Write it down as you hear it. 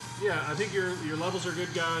Yeah, I think your levels are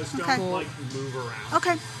good, guys. Don't move around.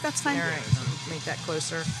 Okay, that's fine. All right, make that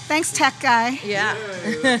closer. Thanks, tech guy. Yeah.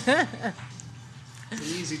 It's an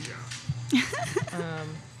easy job. If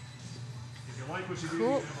you like what you do, you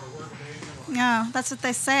have our work day. Yeah, that's what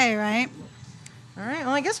they say, right? All right.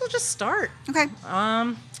 Well, I guess we'll just start. Okay.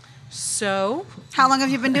 So. How long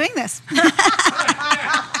have you been doing this?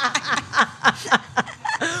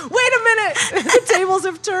 Wait a minute! The tables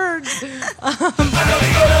have turned.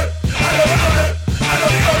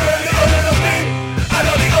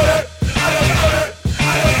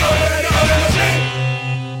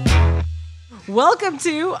 Welcome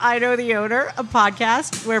to I Know the Owner, a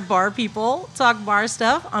podcast where bar people talk bar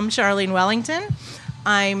stuff. I'm Sharlene Wellington.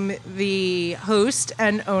 I'm the host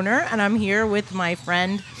and owner, and I'm here with my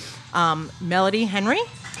friend Melody Henry.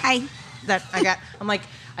 Hi. I'm like,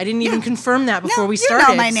 I didn't even confirm that before we started. You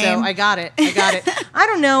know my name. So I got it. I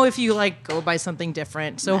don't know if you go by something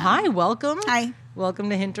different. So hi, welcome. Hi. Welcome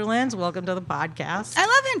to Hinterlands. Welcome to the podcast. I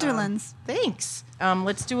love Hinterlands. Thanks.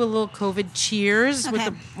 Let's do a little COVID cheers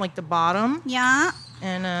with the bottom. Yeah.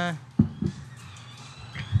 And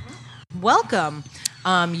welcome.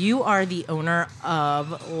 You are the owner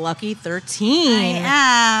of Lucky 13. I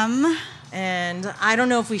am. And I don't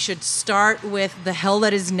know if we should start with the hell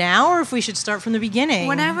that is now or if we should start from the beginning.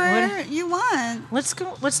 Whatever you want. Let's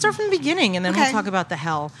go. Let's start from the beginning and then we'll talk about the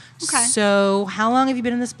hell. Okay. So how long have you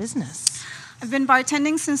been in this business? I've been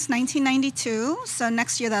bartending since 1992, so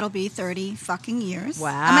next year that'll be 30 fucking years.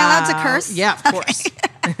 Wow. Am I allowed to curse? Yeah, of course.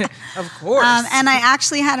 Of course. And I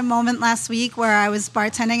actually had a moment last week where I was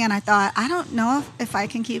bartending and I thought, I don't know if I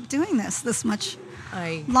can keep doing this much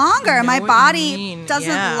longer. My body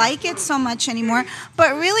doesn't like it so much anymore.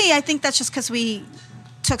 But really, I think that's just because we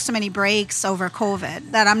took so many breaks over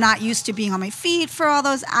COVID that I'm not used to being on my feet for all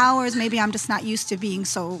those hours. Maybe I'm just not used to being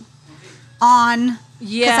so on.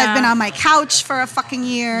 Yeah. Because I've been on my couch for a fucking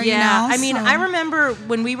year, Yeah. you know? I mean, I remember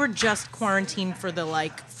when we were just quarantined for the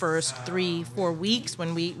first 3-4 weeks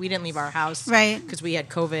when we didn't leave our house. Right. Because we had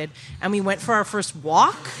COVID. And we went for our first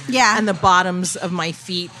walk. Yeah. And the bottoms of my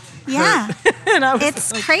feet Yeah. hurt. And I was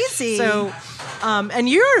it's crazy. So, and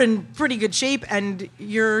you're in pretty good shape and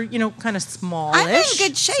you're, kind of smallish. I'm in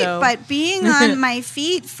good shape, but being on my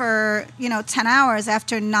feet for, 10 hours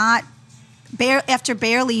after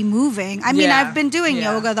barely moving. I mean, I've been doing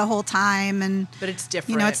yoga the whole time, but it's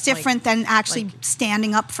different. It's different than actually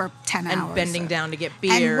standing up for 10 hours. And bending down to get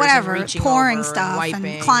beers. And whatever, and reaching pouring over stuff and wiping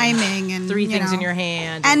and climbing. And three things in your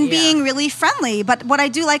hand. And being really friendly. But what I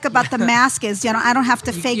do like about the mask is, I don't have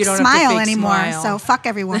to fake smile anymore. So fuck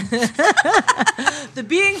everyone. The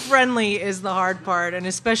being friendly is the hard part. And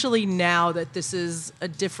especially now that this is a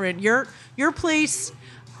different... Your place...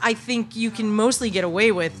 I think you can mostly get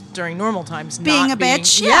away with during normal times. Being a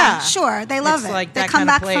bitch? Yeah, sure. They love it. They come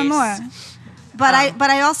back for more. But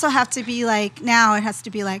I also have to be now it has to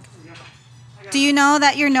be do you know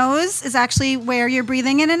that your nose is actually where you're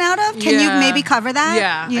breathing in and out of? Can you maybe cover that?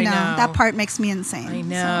 Yeah, I know. That part makes me insane. I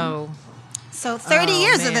know. So 30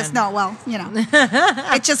 years of this. No, well,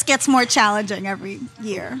 it just gets more challenging every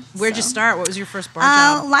year. Where'd you start? What was your first bar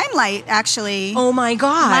job? Limelight, actually. Oh, my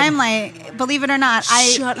God. Limelight, believe it or not.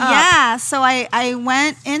 Shut up. Yeah, so I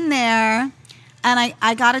went in there, and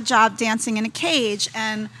I got a job dancing in a cage,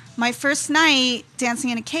 and my first night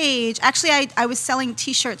dancing in a cage, actually, I was selling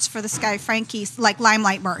T-shirts for this guy, Frankie,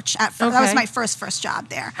 Limelight merch. That was my first job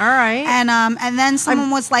there. All right. And then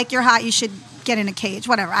someone was like, you're hot, you should get in a cage,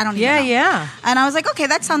 whatever. I don't even know. Yeah. And I was like, okay,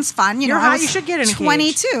 that sounds fun. You're hot, you should get in a cage.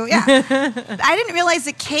 22, yeah. I didn't realize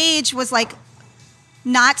the cage was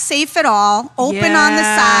not safe at all, open on the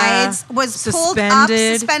sides, was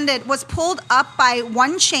suspended, was pulled up by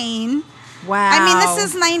one chain. Wow. I mean,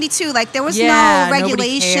 this is 92. There was no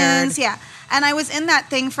regulations. Yeah. And I was in that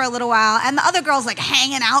thing for a little while, and the other girl's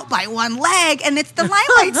hanging out by one leg, and it's the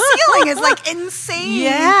Limelight ceiling is insane.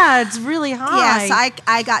 Yeah, it's really high. Yeah, so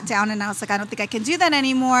I got down and I was like, I don't think I can do that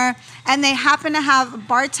anymore. And they happened to have a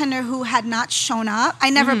bartender who had not shown up. I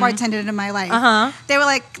never bartended in my life. They were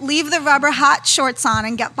like, leave the rubber hot shorts on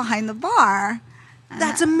and get behind the bar.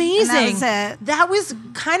 That's amazing. And that was it. That was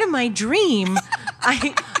kind of my dream.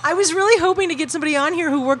 I was really hoping to get somebody on here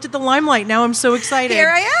who worked at the Limelight. Now I'm so excited. Here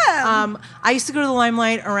I am. I used to go to the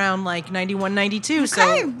Limelight around 91, 92.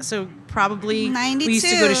 Okay. So probably 92. We used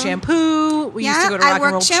to go to Shampoo. We used to go to Rock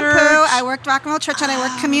and Roll Church. I worked Rock and Roll Church, and I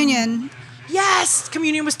worked Communion. Yes,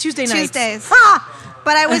 Communion was Tuesday nights. Tuesdays. Ha!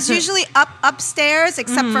 But I was usually upstairs,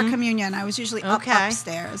 except for Communion. I was usually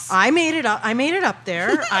upstairs. I made it up. I made it up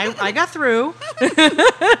there. I got through.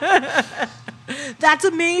 That's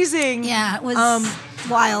amazing. Yeah, it was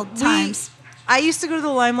wild times. I used to go to the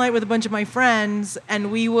Limelight with a bunch of my friends, and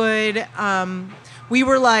we would, we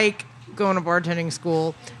were like going to bartending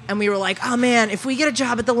school, and we were like, oh man, if we get a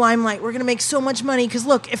job at the Limelight, we're gonna make so much money. Because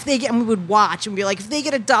look, if they get, and we would watch and be like, if they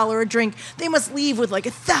get $1 a drink, they must leave with like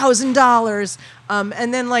 $1,000.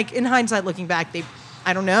 And then like in hindsight, looking back,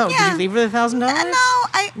 I don't know. Yeah. Did you leave with $1,000? No,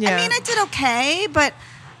 I mean, I did okay, but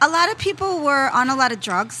a lot of people were on a lot of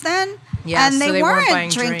drugs then. Yes, and so they weren't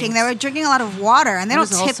drinking. drinks. They were drinking a lot of water, and they don't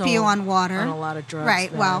was tip you on water. On a lot of drugs.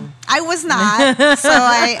 Right. Then. Well, I was not, so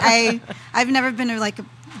I've never been like a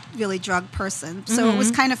really drug person. So it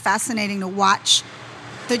was kind of fascinating to watch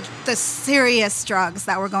the serious drugs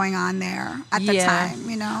that were going on there at the time.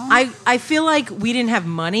 You know, I feel like we didn't have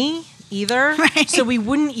money either, right. So we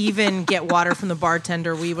wouldn't even get water from the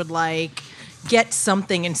bartender. We would like get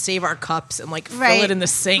something and save our cups and like fill it in the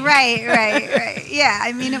sink. Right. Yeah,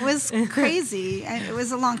 I mean, it was crazy. It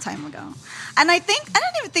was a long time ago. And I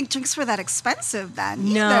don't even think drinks were that expensive then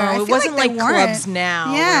either. No, it wasn't like clubs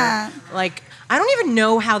now. Yeah. Where, like, I don't even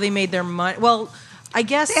know how they made their money. Well, I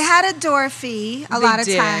guess... They had a door fee a lot of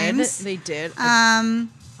times. They did. I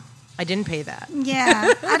didn't pay that.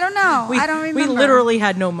 Yeah, I don't know. I don't remember. We literally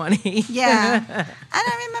had no money. Yeah. I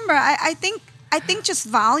don't remember. I think just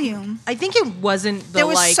volume. I think it wasn't the there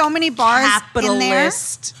was like so many bars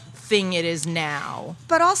capitalist thing it is now.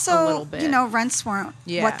 But also, rents weren't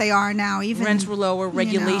what they are now. Even rents were lower,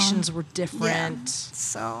 regulations were different. Yeah.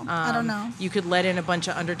 So I don't know. You could let in a bunch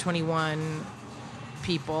of under 21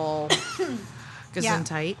 people.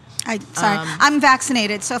 Gesundheit. I'm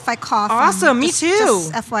vaccinated, so if I cough, awesome. Me too.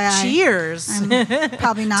 Just FYI. Cheers. I'm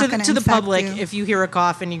probably not going to the public. You. If you hear a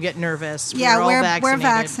cough and you get nervous, we're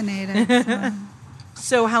vaccinated.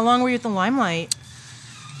 So how long were you at the Limelight?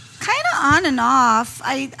 Kind of on and off.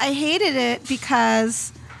 I hated it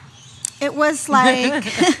because it was like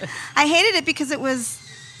I hated it because it was.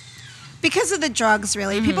 Because of the drugs,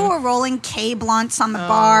 really. People were rolling K blunts on the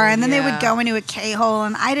bar, and then they would go into a K hole,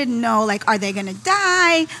 and I didn't know, like, are they going to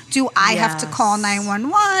die? Do I have to call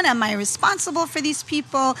 911? Am I responsible for these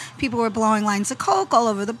people? People were blowing lines of Coke all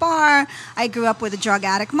over the bar. I grew up with a drug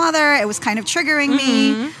addict mother. It was kind of triggering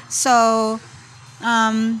me. So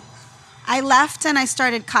I left, and I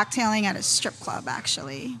started cocktailing at a strip club,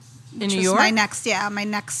 actually. In New York? My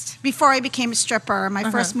next, before I became a stripper, my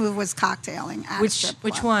first move was cocktailing at a strip club.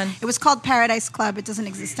 Which one? It was called Paradise Club. It doesn't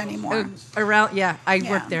exist anymore. I worked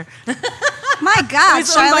there. My God, it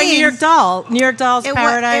was owned by New York Doll. New York Doll's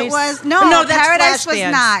Paradise. No, that's Paradise Flash was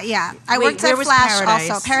Dance. not. Yeah, I worked at was Flash Paradise?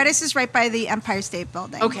 also. Paradise is right by the Empire State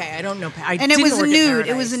Building. Okay, I don't know. And it was a nude.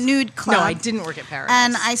 It was a nude club. No, I didn't work at Paradise.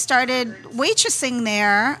 And I started waitressing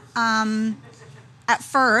there. At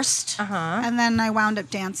first, and then I wound up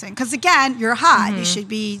dancing. Because again, you're hot; you should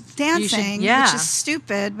be dancing, which is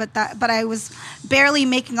stupid. But I was barely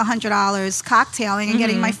making $100 cocktailing and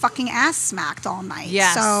getting my fucking ass smacked all night.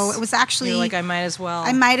 Yes. So it was actually You're like, I might as well.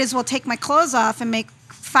 I might as well take my clothes off and make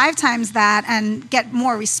 5 times that and get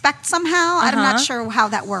more respect somehow. I'm not sure how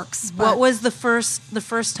that works. What was the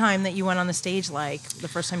first time that you went on the stage like? The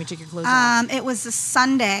first time you took your clothes off? It was a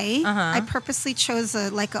Sunday. I purposely chose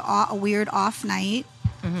a weird off night.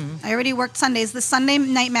 I already worked Sundays. The Sunday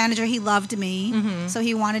night manager, he loved me, so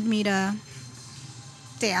he wanted me to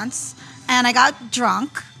dance. And I got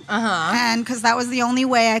drunk. And because that was the only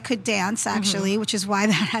way I could dance, actually, which is why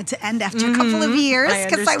that had to end after a couple of years,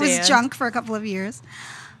 because I was drunk for a couple of years.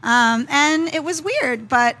 And it was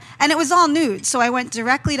weird, and it was all nude. So I went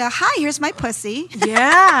directly to, hi, here's my pussy.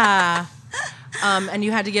 Yeah. And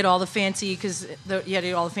you had to get all the fancy, because you had to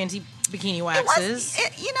get all the fancy bikini waxes.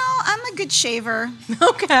 I'm a good shaver.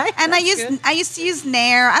 Okay. And I used to use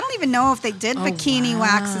Nair. I don't even know if they did bikini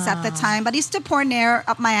waxes at the time, but I used to pour Nair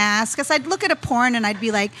up my ass, because I'd look at a porn and I'd be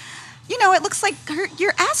like, it looks like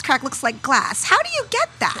your ass crack looks like glass. How do you get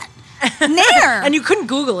that? Nair. And you couldn't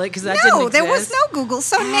Google it because that didn't exist. No, there was no Google,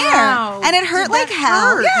 so Nair. And it hurt like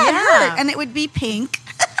hell. Yeah, it hurt. And it would be pink.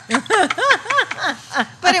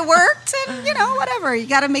 But it worked, and whatever. You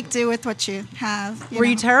got to make do with what you have. Were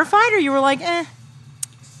you terrified, or you were like, eh?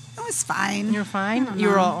 It was fine. You're fine? You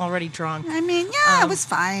were already drunk. I mean, yeah, it was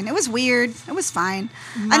fine. It was weird. It was fine.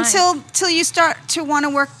 Until you start to want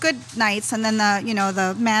to work good nights, and then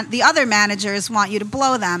the other managers want you to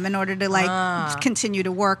blow them in order to continue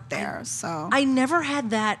to work there. So I never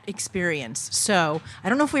had that experience. So I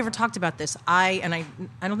don't know if we ever talked about this. I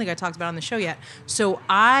don't think I talked about it on the show yet. So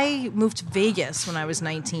I moved to Vegas when I was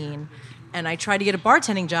 19, and I tried to get a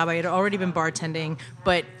bartending job. I had already been bartending,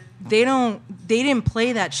 but they didn't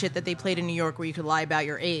play that shit that they played in New York where you could lie about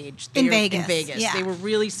your age. In Vegas. Yeah. They were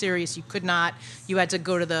really serious. You could not. You had to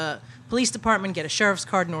go to the police department, get a sheriff's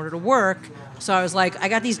card in order to work. So I was like, I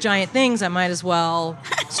got these giant things, I might as well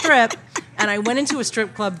strip. And I went into a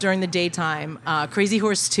strip club during the daytime, Crazy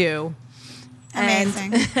Horse 2.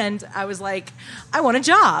 Amazing. And I was like, I want a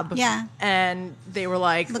job. Yeah. And they were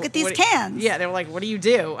like, look at these cans. Yeah, they were like, what do you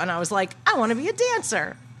do? And I was like, I want to be a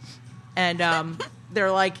dancer. And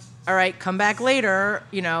they're like, all right, come back later,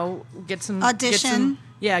 get some audition.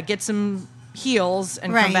 Get some heels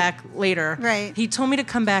and come back later. Right. He told me to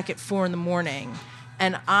come back at 4 a.m.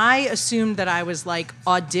 And I assumed that I was like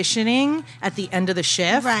auditioning at the end of the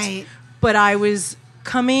shift. Right. But I was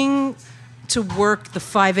coming to work the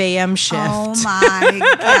 5 a.m. shift. Oh my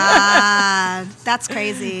God. That's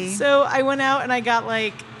crazy. So I went out and I got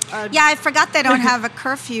like I forgot they don't have a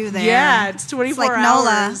curfew there. Yeah, it's 24 like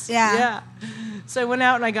hours. NOLA. Yeah. So I went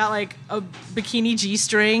out and I got like a bikini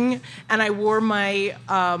G-string and I wore my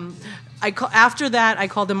after that, I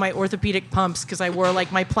called them my orthopedic pumps because I wore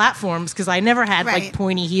like my platforms because I never had like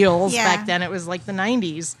pointy heels back then. It was like the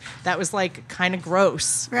 90s. That was like kind of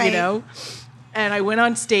gross, And I went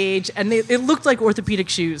on stage, and it looked like orthopedic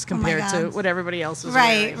shoes compared to what everybody else was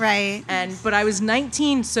wearing. Right. But I was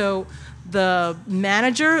 19, so the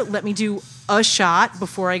manager let me do a shot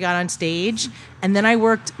before I got on stage, and then I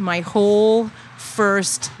worked my whole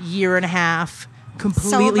first year and a half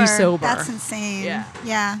completely sober. That's insane.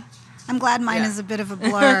 Yeah. I'm glad mine is a bit of a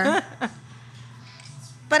blur.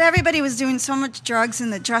 But everybody was doing so much drugs in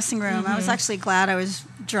the dressing room. I was actually glad I was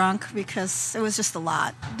drunk because it was just a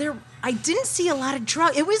lot. I didn't see a lot of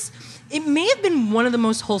drugs. It may have been one of the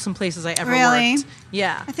most wholesome places I ever really? worked.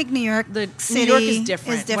 Yeah. I think New York City New York is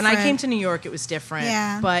different. When I came to New York, it was different.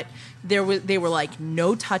 Yeah. But they were like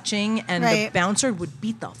no touching, and the bouncer would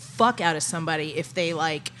beat the fuck out of somebody if they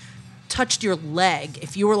like touched your leg.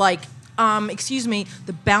 If you were like, excuse me,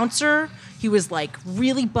 the bouncer, he was like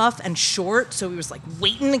really buff and short, so he was like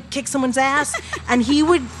waiting to kick someone's ass, and he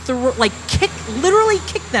would literally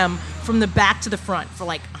kick them from the back to the front for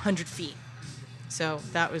like 100 feet. So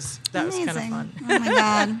that was kind of fun. Oh my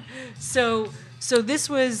God. So this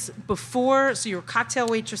was before. So you were cocktail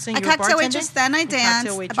waitressing. A cocktail waitress, then I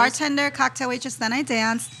danced. A bartender, cocktail waitress, then I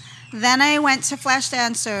danced. Then I went to Flash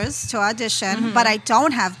Dancers to audition, but I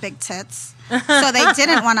don't have big tits. So they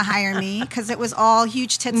didn't want to hire me because it was all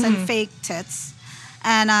huge tits and fake tits.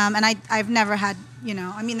 And I've never had,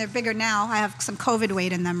 they're bigger now. I have some COVID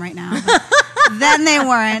weight in them right now. Then they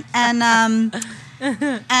weren't.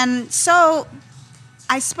 And so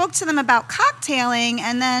I spoke to them about cocktailing,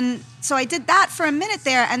 and then so I did that for a minute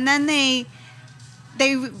there, and then they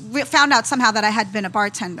found out somehow that I had been a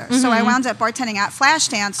bartender. So I wound up bartending at Flash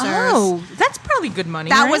Dancers. Oh, that's probably good money.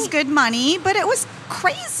 That was good money, but it was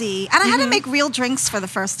crazy. And I had to make real drinks for the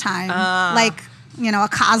first time. A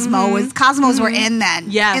Cosmo. Cosmos were in then.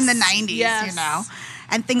 Yes. In the 90s,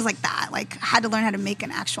 and things like that. Like, I had to learn how to make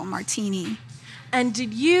an actual martini. And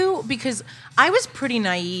did you, because I was pretty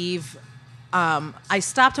naive. I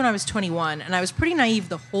stopped when I was 21, and I was pretty naive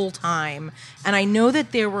the whole time. And I know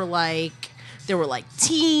that there were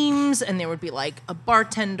teams, and there would be like a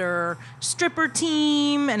bartender stripper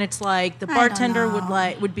team, and it's like the bartender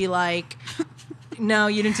would be like, no,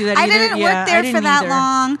 you didn't do that either. I didn't work there for that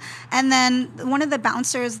long. And then one of the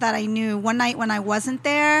bouncers that I knew, one night when I wasn't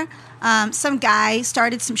there, some guy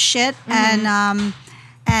started some shit,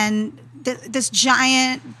 and this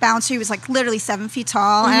giant bouncer, he was like literally 7 feet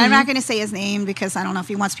tall, and I'm not going to say his name because I don't know if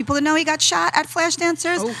he wants people to know he got shot at Flash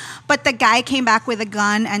Dancers, but the guy came back with a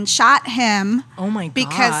gun and shot him. Oh my God.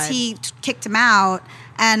 Because he kicked him out,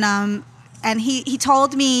 and he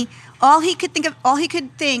told me all he could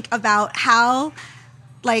think about how,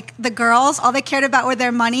 like, the girls, all they cared about were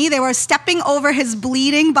their money. They were stepping over his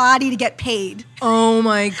bleeding body to get paid. Oh,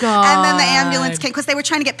 my God. And then the ambulance came because they were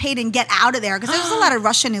trying to get paid and get out of there because there was a lot of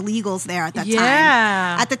Russian illegals there at that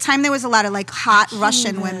time. At the time, there was a lot of, like, hot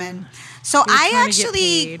Russian women. So I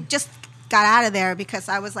actually just got out of there because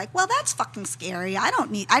I was like, well, that's fucking scary.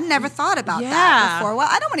 I never thought about that before. Well,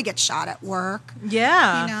 I don't want to get shot at work.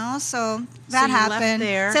 Yeah. So that happened.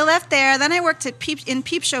 So I left there. Then I worked at in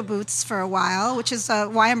peep show booths for a while, which is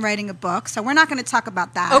why I'm writing a book. So we're not going to talk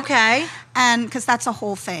about that. Okay. And because that's a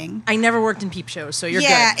whole thing. I never worked in peep shows, so you're good.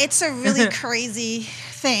 Yeah, it's a really crazy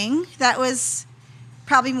thing. That was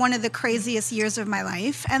probably one of the craziest years of my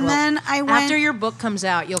life. And then I went... After your book comes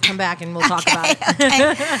out, you'll come back and we'll talk about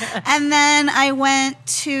it. And then I went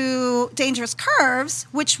to Dangerous Curves,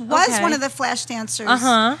 which was one of the Flash Dancers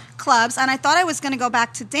clubs. And I thought I was going to go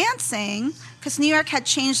back to dancing because New York had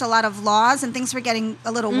changed a lot of laws and things were getting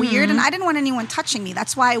a little weird. And I didn't want anyone touching me.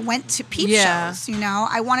 That's why I went to peep shows,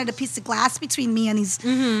 I wanted a piece of glass between me and these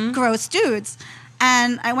gross dudes.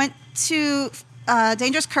 And I went to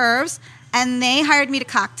Dangerous Curves, and they hired me to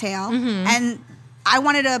cocktail, and I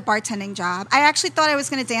wanted a bartending job. I actually thought I was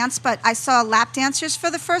going to dance, but I saw lap dancers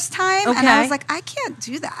for the first time, and I was like, I can't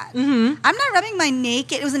do that. I'm not rubbing my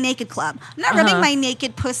naked, it was a naked club, I'm not rubbing my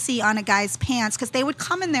naked pussy on a guy's pants, because they would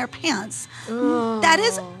come in their pants. That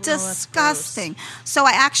is disgusting. So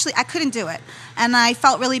I couldn't do it. And I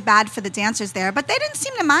felt really bad for the dancers there, but they didn't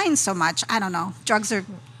seem to mind so much. I don't know. Drugs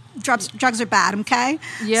are bad, okay?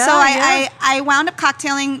 Yeah. So I wound up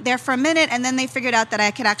cocktailing there for a minute, and then they figured out that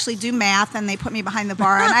I could actually do math, and they put me behind the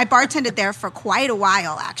bar, and I bartended there for quite a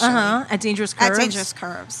while, actually. At Dangerous Curves? At Dangerous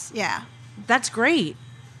Curves, yeah. That's great.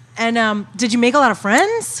 And did you make a lot of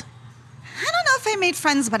friends? I don't know if I made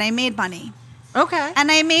friends, but I made money. Okay. And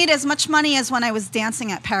I made as much money as when I was dancing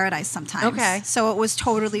at Paradise sometimes. Okay. So it was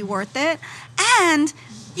totally worth it. And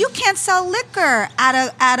you can't sell liquor at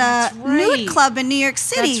a nude club in New York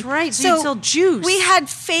City. That's right. So you sell juice. We had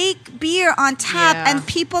fake beer on tap, and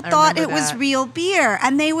people thought it was real beer.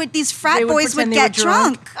 And these frat boys would get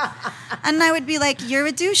drunk. And I would be like, "You're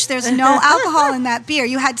a douche. There's no alcohol in that beer.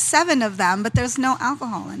 You had 7 of them, but there's no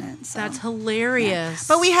alcohol in it." So. That's hilarious.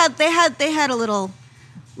 Yeah. But they had a little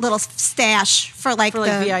stash for the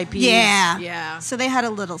VIPs. Yeah. So they had a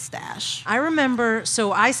little stash. I remember,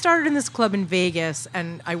 so I started in this club in Vegas,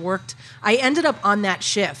 and I ended up on that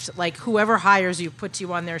shift. Like, whoever hires you puts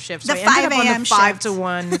you on their shift. So the I ended 5 up on the 5 to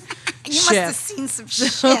 1 You shift. must have seen some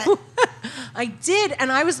shit. I did,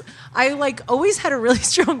 and I always had a really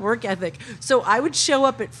strong work ethic. So I would show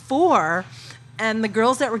up at 4, and the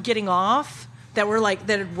girls that were getting off, that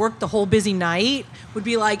had worked the whole busy night, would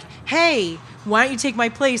be like, "Hey, why don't you take my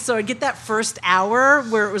place?" So I'd get that first hour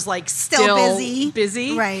where it was like still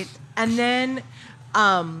busy. Right. And then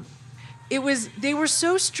they were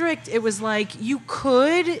so strict. It was like you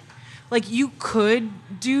could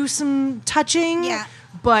do some touching. Yeah.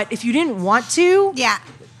 But if you didn't want to, Yeah.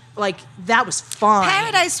 That was fine.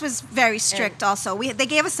 Paradise was very strict also. They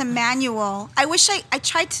gave us a manual. I wish I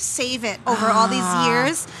tried to save it over all these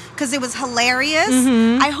years because it was hilarious.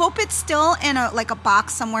 I hope it's still in a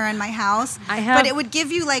box somewhere in my house. But it would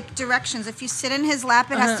give you directions. If you sit in his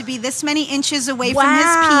lap, it has to be this many inches away from his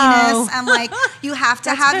penis. And you have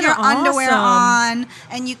to have your underwear on,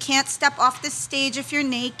 and you can't step off the stage if you're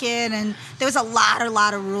naked. And there was a lot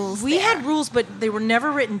of rules. We had rules, but they were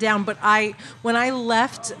never written down. But when I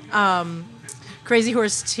left Crazy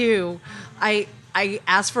Horse 2, I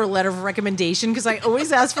asked for a letter of recommendation because I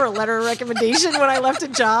always asked for a letter of recommendation when I left a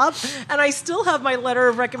job, and I still have my letter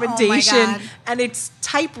of recommendation, oh my God. And it's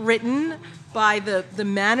typewritten by the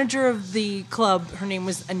manager of the club. Her name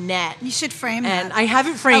was Annette. You should frame and that. I have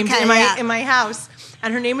it framed Okay, in my house.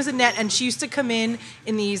 And her name was Annette, and she used to come in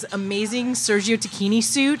these amazing Sergio Tacchini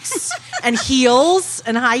suits and heels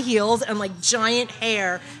and high heels and giant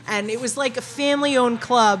hair. And it was like a family-owned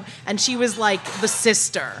club, and she was like the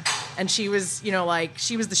sister. And she was,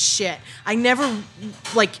 she was the shit. I never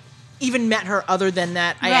even met her other than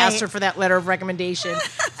that. I asked her for that letter of recommendation.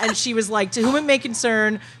 And she was like, "To whom it may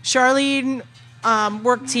concern, Sharlene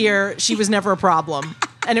worked here. She was never a problem."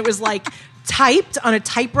 And it was typed on a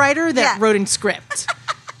typewriter that wrote in script.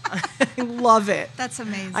 I love it. That's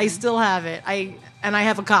amazing. I still have it. I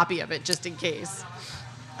have a copy of it just in case.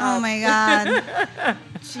 Oh my God.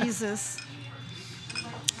 Jesus.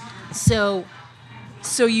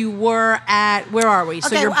 So you were at, where are we?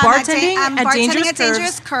 So you're bartending at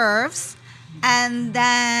Dangerous Curves. And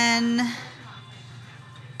then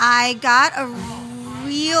I got a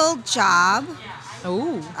real job.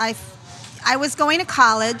 Oh. I was going to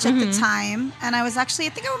college at the time, and I was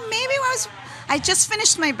actually, I just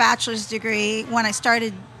finished my bachelor's degree when I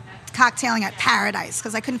started cocktailing at Paradise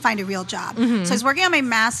because I couldn't find a real job. So I was working on my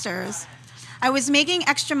master's. I was making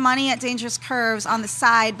extra money at Dangerous Curves on the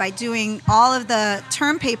side by doing all of the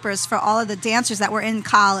term papers for all of the dancers that were in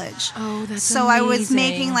college. Oh, that's so amazing. I was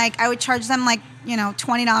making I would charge them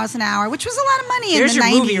 $20 an hour, which was a lot of money There's in the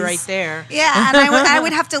 90s. There's your movie right there. Yeah, and I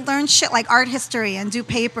would have to learn shit like art history and do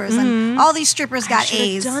papers, and all these strippers got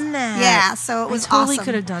A's. Done that. Yeah, so it was I totally awesome.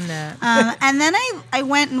 could have done that. And then I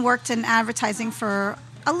went and worked in advertising for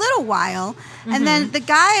a little while, and then the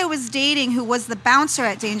guy I was dating, who was the bouncer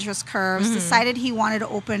at Dangerous Curves, decided he wanted to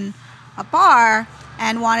open a bar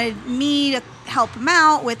and wanted me to help him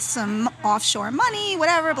out with some offshore money,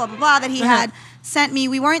 whatever, blah, blah, blah, that he had sent me.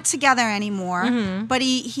 We weren't together anymore, but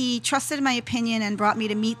he trusted my opinion and brought me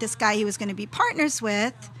to meet this guy he was going to be partners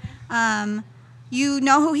with. You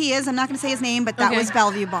know who he is. I'm not going to say his name, but that was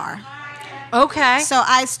Bellevue Bar. Okay. So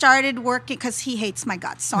I started working because he hates my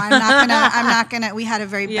guts. So I'm not gonna. We had a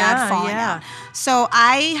very bad falling out. So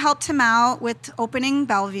I helped him out with opening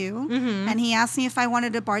Bellevue, and he asked me if I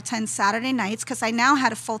wanted to bartend Saturday nights because I now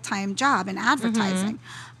had a full-time job in advertising,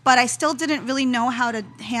 but I still didn't really know how to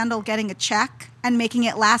handle getting a check and making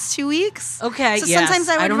it last 2 weeks. Okay. So sometimes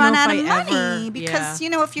I would run out of money because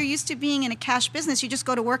if you're used to being in a cash business, you just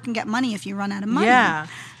go to work and get money if you run out of money. Yeah.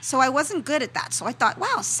 So I wasn't good at that. So I thought,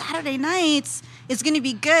 wow, Saturday nights is going to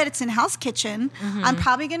be good. It's in Hell's Kitchen. I'm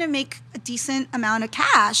probably going to make a decent amount of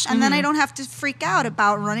cash. And then I don't have to freak out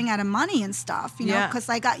about running out of money and stuff, because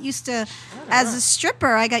I got used to, as a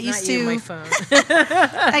stripper, I got used to, my phone.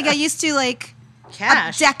 I got used to like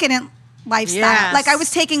cash. A decadent lifestyle. Yes. Like I was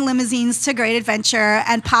taking limousines to Great Adventure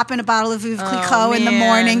and popping a bottle of Veuve Clicquot in the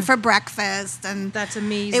morning for breakfast. And that's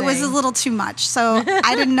amazing. It was a little too much. So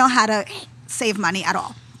I didn't know how to save money at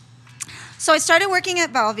all. So I started working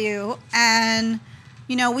at Bellevue, and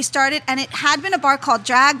we started, and it had been a bar called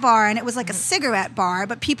Drag Bar, and it was like a cigarette bar,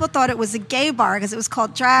 but people thought it was a gay bar because it was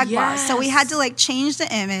called Drag Bar. So we had to like change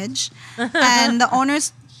the image, and the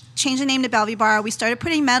owners changed the name to Bellevue Bar. We started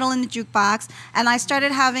putting metal in the jukebox, and I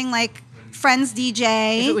started having like friends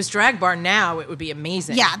DJ. If it was Drag Bar now, it would be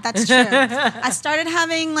amazing. Yeah, that's true. I started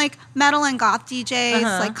having like metal and goth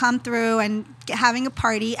DJs like come through and having a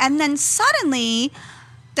party, and then suddenly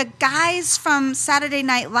the guys from Saturday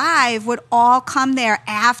Night Live would all come there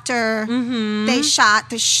after they shot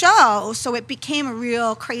the show. So it became a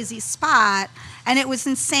real crazy spot, and it was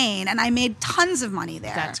insane. And I made tons of money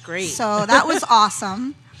there. That's great. So that was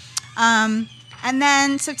awesome. And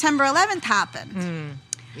then September 11th happened.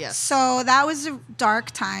 Yes. So that was a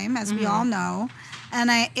dark time, as we all know. And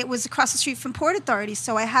it was across the street from Port Authority.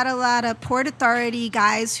 So I had a lot of Port Authority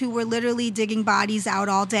guys who were literally digging bodies out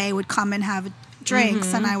all day would come and have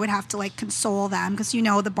drinks, and I would have to like console them because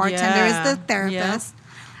the bartender is the therapist.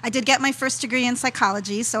 I did get my first degree in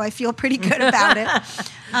psychology, so I feel pretty good about it.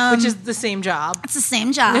 Which is the same job. It's the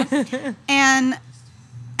same job. and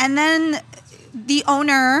then the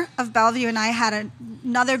owner of Bellevue and I had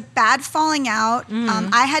another bad falling out.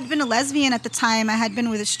 I had been a lesbian at the time. I had been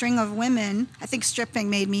with a string of women. I think stripping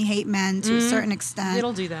made me hate men to a certain extent.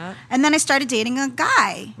 It'll do that. And then I started dating a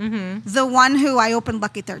guy, the one who I opened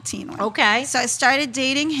Lucky 13 with. Okay. So I started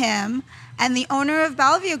dating him, and the owner of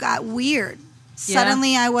Bellevue got weird.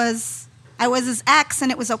 Suddenly I was his ex,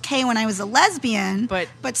 and it was okay when I was a lesbian.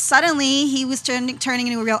 But suddenly he was turning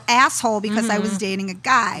into a real asshole because I was dating a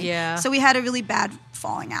guy. Yeah. So we had a really bad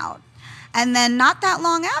falling out. And then not that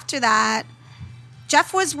long after that,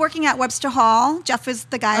 Jeff was working at Webster Hall. Jeff was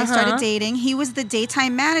the guy I started dating. He was the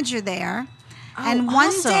daytime manager there. And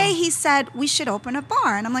one day he said, we should open a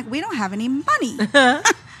bar. And I'm like, we don't have any money.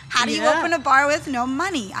 How do you open a bar with no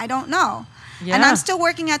money? I don't know. Yeah. And I'm still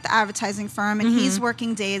working at the advertising firm, and he's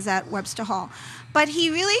working days at Webster Hall. But he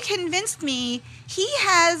really convinced me. He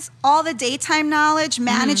has all the daytime knowledge,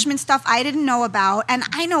 management stuff I didn't know about, and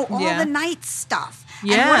I know all the night stuff.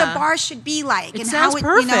 And what a bar should be like. It and sounds how it,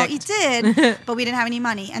 perfect. He did, but we didn't have any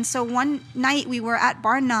money. And so one night we were at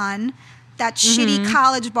Bar None, that shitty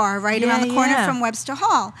college bar right around the corner from Webster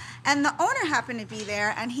Hall. And the owner happened to be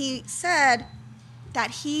there, and he said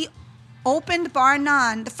that he opened Bar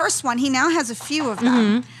None, the first one, he now has a few of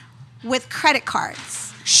them, with credit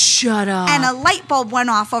cards. Shut up. And a light bulb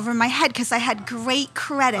went off over my head because I had great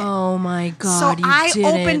credit. Oh my God. So I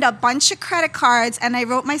opened a bunch of credit cards, and I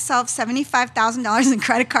wrote myself $75,000 in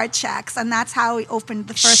credit card checks, and that's how we opened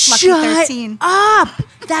the first Lucky 13. Shut up.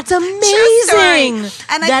 That's amazing.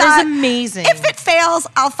 And that is amazing. If it fails,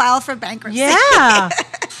 I'll file for bankruptcy. Yeah.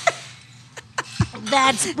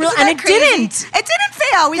 That's brilliant. And it didn't. It didn't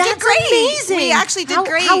fail. We did great. Amazing. We actually did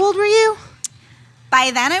great. How old were you?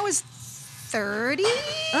 By then I was 30.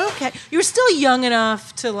 Okay. You were still young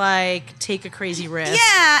enough to like take a crazy risk.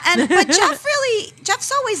 Yeah, but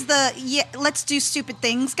Jeff's always the let's do stupid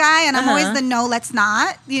things guy, and I'm always the no, let's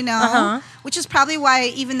not, which is probably why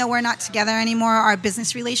even though we're not together anymore, our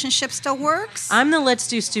business relationship still works. I'm the let's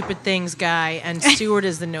do stupid things guy, and Stuart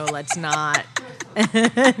is the no, let's not.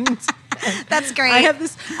 That's great.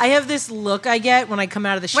 I have this look I get when I come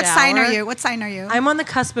out of the shower. What sign are you? I'm on the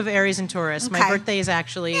cusp of Aries and Taurus. Okay. My birthday is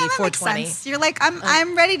actually 4/20. Makes sense. You're like,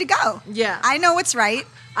 I'm ready to go. Yeah. I know what's right.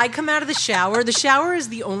 I come out of the shower. The shower is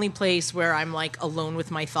the only place where I'm like alone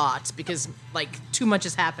with my thoughts because like too much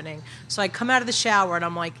is happening. So I come out of the shower and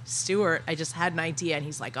I'm like, Stuart, I just had an idea. And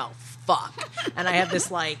he's like, oh, fuck. And I have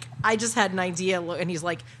this like, I just had an idea. And he's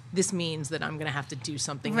like, this means that I'm going to have to do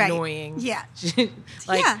something annoying. Yeah. She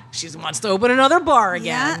wants to open another bar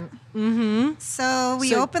again. Yeah. So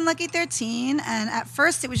we opened Lucky 13, and at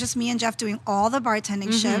first it was just me and Jeff doing all the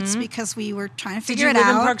bartending shifts because we were trying to figure it out. Did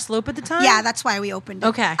you live in Park Slope at the time? Yeah, that's why we opened it.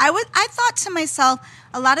 Okay. I thought to myself,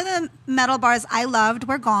 a lot of the metal bars I loved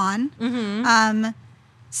were gone.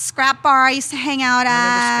 Scrap Bar I used to hang out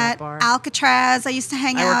at. Alcatraz I used to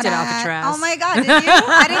hang out at Alcatraz. Oh my God, did you?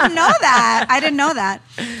 I didn't know that.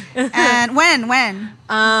 And when?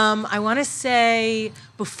 I want to say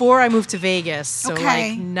before I moved to Vegas. So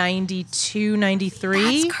like 92,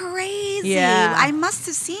 93. That's crazy. Yeah. I must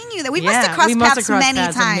have seen you there. We must have crossed paths many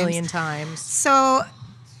times. A million times. So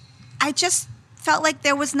I just felt like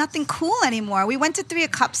there was nothing cool anymore. We went to Three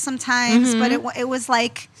of Cups sometimes, but it was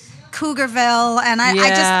like Cougarville, and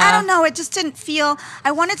I don't know, it just didn't feel,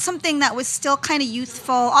 I wanted something that was still kind of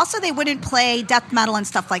youthful. Also, they wouldn't play death metal and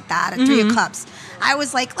stuff like that at Three of Cups. I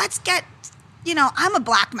was like, let's get, I'm a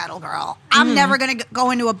black metal girl. I'm never going to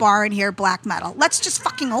go into a bar and hear black metal. Let's just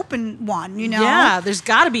fucking open one, Yeah, there's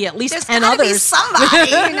got to be at least 10 others. There's got to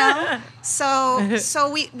be somebody,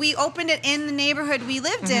 So we opened it in the neighborhood we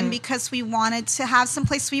lived in because we wanted to have some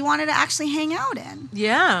place we wanted to actually hang out in.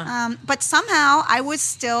 Yeah. But somehow I was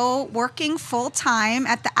still working full time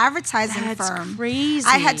at the advertising firm. That's crazy.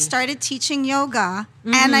 I had started teaching yoga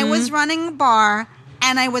and I was running a bar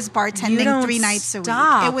and I was bartending 3 nights a week.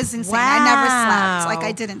 It was insane. Wow. I never slept. Like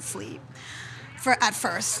I didn't sleep. At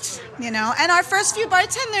first, and our first few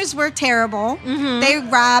bartenders were terrible. They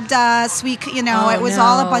robbed us. It was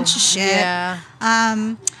all a bunch of shit. Yeah.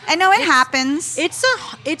 I know it happens. It's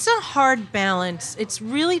a hard balance. It's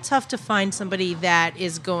really tough to find somebody that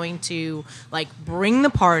is going to like bring the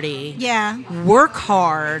party. Yeah. Work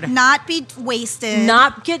hard. Not be wasted.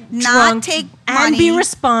 Not get drunk. Not take money. And be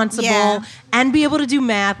responsible. Yeah. And be able to do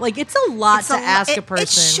math. Like it's a lot to ask a person. It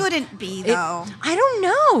shouldn't be though. I don't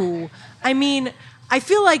know. I mean, I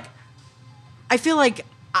feel like I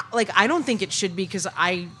don't think it should be because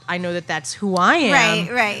I know that that's who I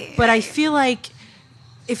am. Right. But I feel like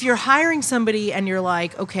if you're hiring somebody and you're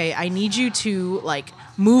like, okay, I need you to like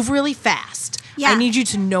move really fast. Yeah. I need you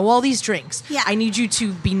to know all these drinks. Yeah. I need you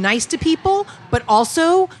to be nice to people, but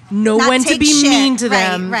also know Not when to take be shit. mean to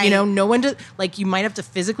them. Right. Know when to, like, you might have to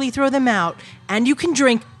physically throw them out, and you can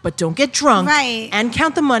drink, but don't get drunk. Right. And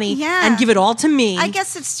count the money. Yeah. And give it all to me. I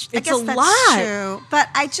guess that's lot. true. But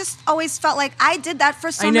I just always felt like I did that for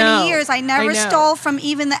so many years. I never stole from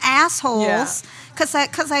even the assholes. Yeah.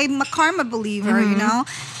 Because I'm a karma believer,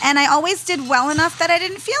 and I always did well enough that I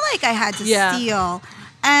didn't feel like I had to steal,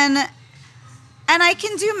 and I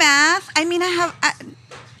can do math. I mean, I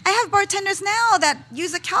have bartenders now that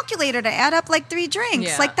use a calculator to add up like 3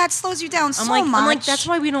 drinks. Yeah. Like that slows you down so much. I'm like, that's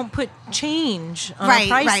why we don't put change on our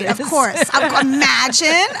prices. Right, of course.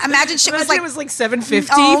 Imagine shit was like it was like $7.50.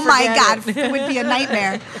 Oh my God, it would be a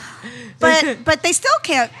nightmare. But they still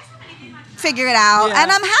can't figure it out,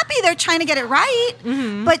 and I'm happy they're trying to get it right.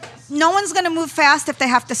 But no one's going to move fast if they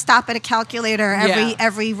have to stop at a calculator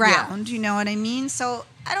every round. You know what I mean? So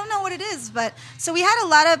I don't know what it is, but so we had a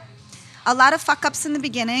lot of fuck ups in the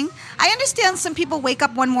beginning. I understand some people wake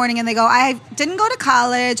up one morning and they go, I didn't go to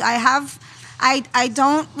college. I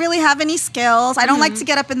don't really have any skills. I don't like to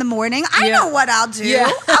get up in the morning. I know what I'll do.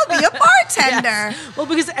 Yeah. I'll be a bartender. Yes. Well,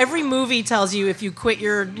 because every movie tells you if you quit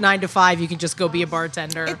your 9 to 5, you can just go be a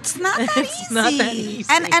bartender. It's not that easy. It's not that easy.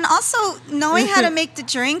 And also knowing how to make the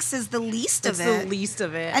drinks is the least of it. It's the least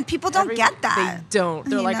of it. And people don't get that. They don't.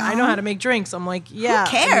 They're like, I know how to make drinks. I'm like, yeah.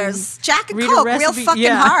 Who cares? Jack and read Coke, a recipe. real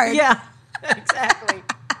fucking hard. Yeah, exactly.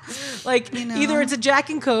 Like, either it's a Jack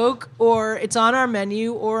and Coke or it's on our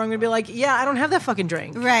menu, or I'm going to be like, yeah, I don't have that fucking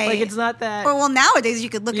drink. Right. Like, it's not that. Or, well, nowadays you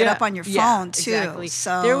could look it up on your phone, too. Exactly.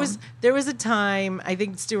 So There was a time, I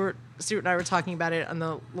think Stuart and I were talking about it on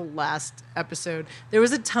the last episode. There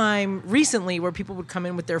was a time recently where people would come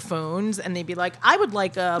in with their phones and they'd be like, I would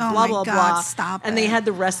like a blah, blah, blah. Stop and it. they had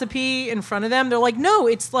the recipe in front of them. They're like, no,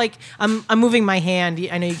 it's like, I'm moving my hand.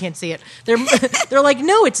 I know you can't see it. They're like,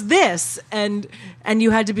 no, it's this. And you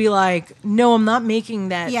had to be like, no, I'm not making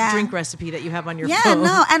that drink recipe that you have on your phone. Yeah,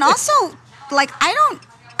 no. And also, like, I own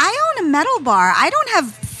a metal bar. I don't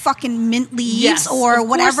have fucking mint leaves or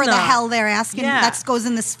whatever the hell they're asking. Yeah. That goes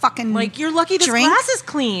in this fucking like, you're lucky this drink. glass is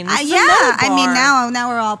clean. This is a yeah, metal bar. I mean, now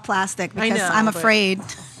we're all plastic because I'm afraid.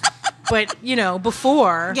 But,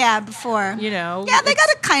 before. Yeah, before. Yeah, they got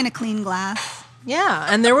a kind of clean glass. Yeah,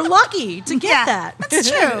 and they were lucky to get that. That's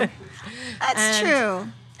true. That's true.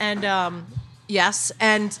 And, yes,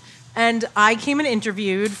 and I came and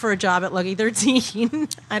interviewed for a job at Lucky 13.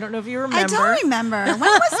 I don't know if you remember. I don't remember. When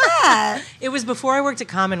was that? It was before I worked at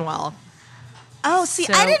Commonwealth. Oh, see,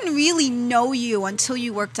 I didn't really know you until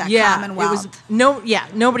you worked at Commonwealth.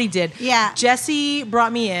 Nobody did. Yeah. Jesse Howard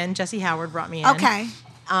brought me in. Okay.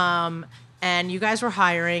 And you guys were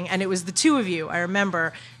hiring, and it was the two of you, I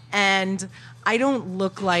remember. And I don't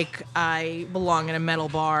look like I belong in a metal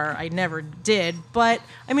bar. I never did. But,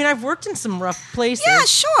 I mean, I've worked in some rough places. Yeah,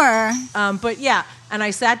 sure. But, yeah. And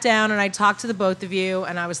I sat down and I talked to the both of you,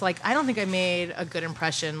 and I was like, I don't think I made a good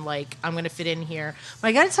impression. Like, I'm going to fit in here. But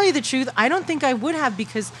I got to tell you the truth, I don't think I would have,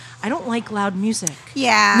 because I don't like loud music.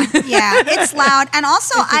 Yeah, it's loud. And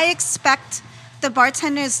also, I expect the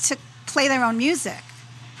bartenders to play their own music.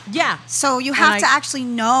 Yeah. So you have to actually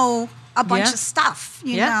know a bunch of stuff,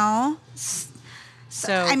 you know?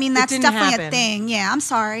 So I mean, that's definitely a thing. Yeah, I'm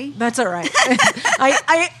sorry. That's all right.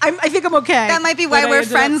 I think I'm okay. That might be why we're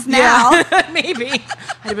friends now. Maybe. I'd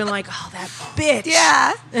have been like, oh, that bitch.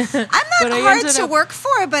 Yeah. I'm not hard to work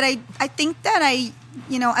for, but I think that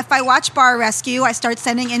if I watch Bar Rescue, I start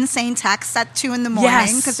sending insane texts at 2 a.m.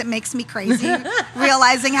 because it makes me crazy,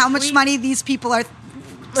 realizing how much money these people are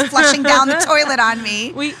flushing down the toilet on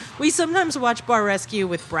me. We sometimes watch Bar Rescue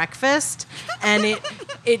with breakfast, and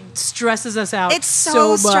it stresses us out. It's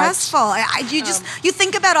so stressful. You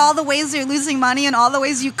think about all the ways you're losing money and all the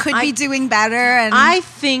ways you could be doing better. And I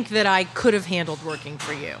think that I could have handled working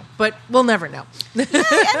for you, but we'll never know. Yeah,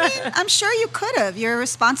 I mean, I'm sure you could have. You're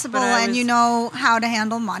responsible and you know how to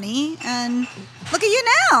handle money. And look at you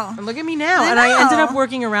now. And look at me now. I ended up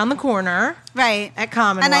working around the corner. Right. At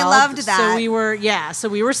Commonwealth. And I loved that. So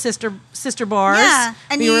we were sister bars. Yeah.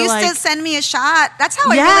 And you used to send me a shot. That's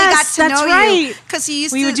how I really got to know you. Because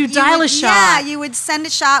we would dial a shot. Yeah, you would send a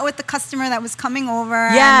shot with the customer that was coming over.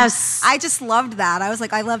 Yes. I just loved that. I was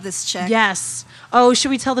like, I love this chick. Yes. Oh,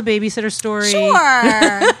 should we tell the babysitter story? Sure.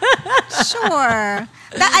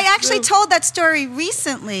 I actually told that story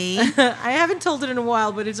recently. I haven't told it in a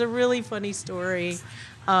while, but it's a really funny story.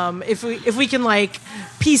 If we can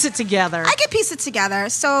piece it together. I can piece it together.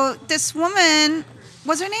 So this woman,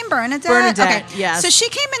 was her name Bernadette? Bernadette, okay. yes. So she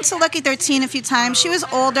came into Lucky 13 a few times. She was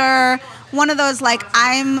older. One of those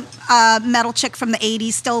I'm a metal chick from the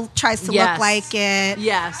 80s, still tries to look like it.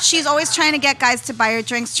 Yes. She's always trying to get guys to buy her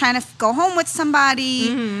drinks, trying to go home with somebody,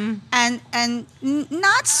 and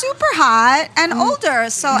not super hot and older.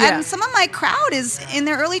 So and some of my crowd is in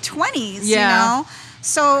their early 20s, you know?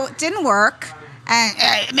 So it didn't work.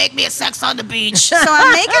 And make me a sex on the beach. So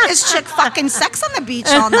I'm making this chick fucking sex on the beach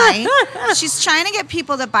all night. She's trying to get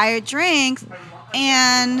people to buy her drinks.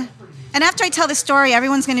 And after I tell the story,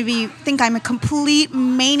 everyone's going to think I'm a complete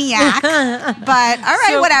maniac. But all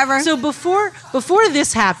right, whatever. So before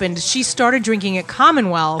this happened, she started drinking at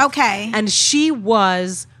Commonwealth. Okay. And she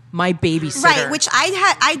was my babysitter. Right, which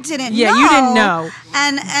I didn't know. Yeah, you didn't know.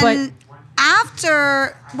 And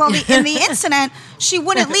after, in the incident, she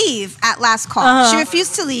wouldn't leave at last call. She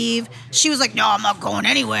refused to leave. She was like, no, I'm not going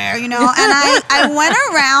anywhere, And I went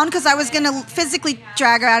around because I was going to physically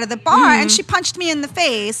drag her out of the bar, and she punched me in the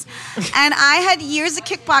face. And I had years of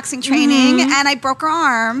kickboxing training, and I broke her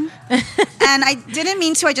arm. And I didn't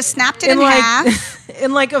mean to. I just snapped it in half.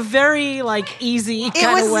 In a very easy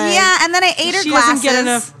kind of way. Yeah, and then I ate her glasses. She doesn't get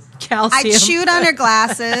enough calcium. I chewed on her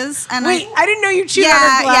glasses. And Wait, I didn't know you chewed on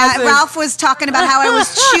her glasses. Yeah, Ralph was talking about how I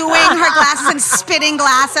was chewing her glasses and spitting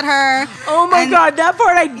glass at her. Oh my God, that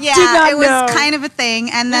part I did not know. Yeah, it was kind of a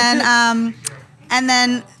thing. And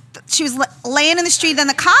then she was laying in the street. Then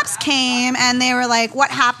the cops came and they were like,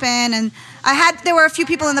 what happened? And there were a few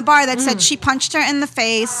people in the bar that said she punched her in the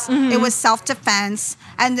face. It was self-defense.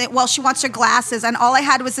 And she wants her glasses. And all I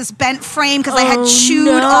had was this bent frame because I had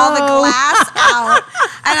chewed all the glass out.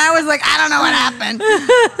 And I was like, I don't know what happened.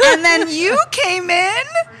 And then you came in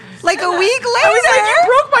a week later. I was like, you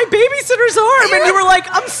broke my babysitter's arm. And you were like,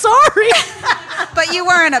 I'm sorry. But you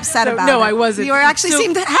weren't upset about it. No, I wasn't. You actually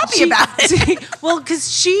seemed happy about it. Well,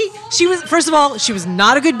 because she was, first of all, she was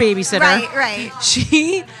not a good babysitter. Right.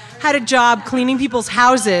 She had a job cleaning people's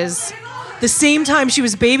houses the same time she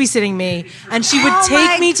was babysitting me, and she would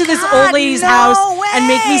take me to this old lady's house and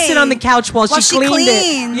make me sit on the couch while she cleaned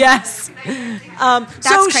it. Yes.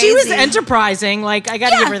 So she was enterprising. I got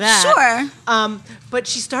to give her that. Sure. But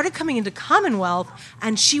she started coming into Commonwealth,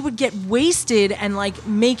 and she would get wasted and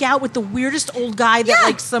make out with the weirdest old guy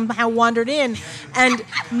that somehow wandered in. And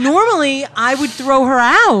normally I would throw her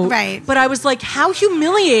out. Right. But I was like, how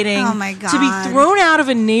humiliating to be thrown out of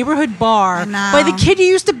a neighborhood bar by the kid you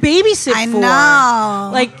used to babysit for. I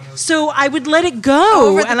know. So I would let it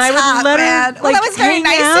go, and I would let her that was very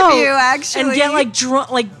nice of you, actually, and get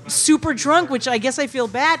drunk, super drunk, which I guess I feel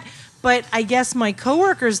bad. But I guess my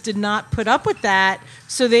coworkers did not put up with that,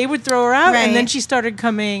 so they would throw her out, and then she started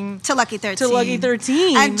coming to Lucky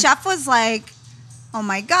 13. And Jeff was like, oh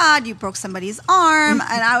my God, you broke somebody's arm.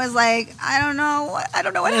 And I was like, I don't know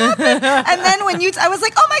what happened. And then I was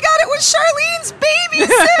like, oh my God, it was Charlene's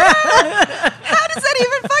babysitter. How does that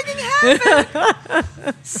even fucking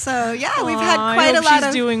happen? So yeah, we've had quite a lot of.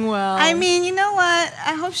 She's doing well. I mean, you know what?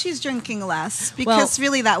 I hope she's drinking less because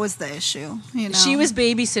really that was the issue. You know, she was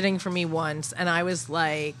babysitting for me once, and I was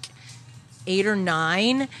like 8 or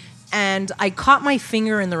 9. And I caught my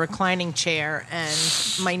finger in the reclining chair, and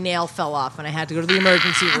my nail fell off, and I had to go to the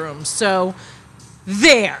emergency room. So,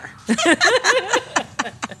 there. Well,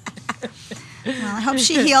 I hope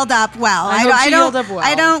she healed up well. I hope she healed up well.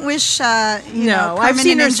 I don't wish permanent I've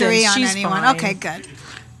seen her injury since. on She's anyone. fine. Okay, good.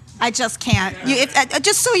 I just can't.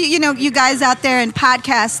 Just so you guys out there in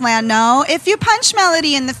podcast land know, if you punch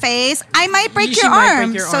Melody in the face, I might break your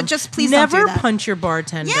arm. So just please don't do that. Never punch your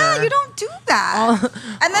bartender. Yeah, you don't do that.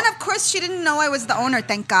 And then, of course, she didn't know I was the owner,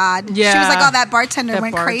 thank God. Yeah. She was like, oh, that bartender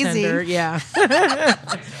went crazy. Yeah.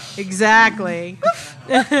 Exactly.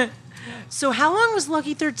 So how long was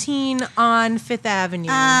Lucky 13 on 5th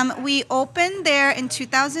Avenue? We opened there in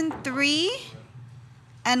 2003,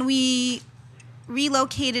 and we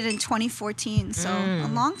relocated in 2014, so a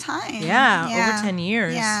long time. Yeah, over 10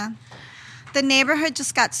 years. Yeah. The neighborhood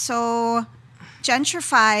just got so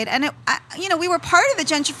gentrified, and we were part of the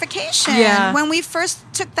gentrification. Yeah. When we first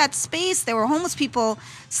took that space, there were homeless people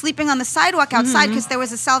sleeping on the sidewalk outside because there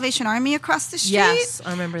was a Salvation Army across the street. Yes,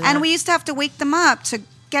 I remember that. And we used to have to wake them up to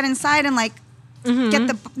get inside and get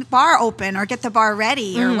the bar open or get the bar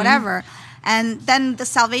ready or whatever. And then the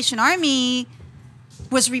Salvation Army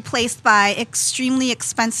was replaced by extremely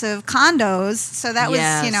expensive condos. So that was,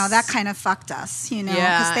 that kind of fucked us,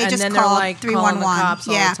 because they just called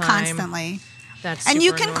 311. Yeah, constantly. That's and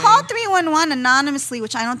you can annoying. Call 311 anonymously,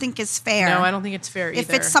 which I don't think is fair. No, I don't think it's fair either. If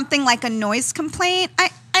it's something like a noise complaint, I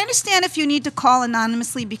understand if you need to call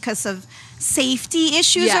anonymously because of safety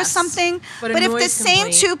issues or something. But if the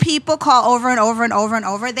same two people call over and over and over and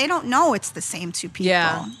over, they don't know it's the same two people.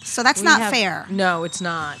 Yeah. So that's not fair. No, it's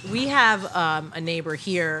not. We have a neighbor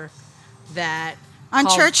here that on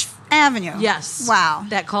Church Avenue. Yes. Wow.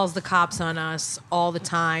 That calls the cops on us all the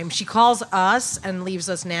time. She calls us and leaves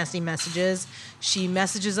us nasty messages. She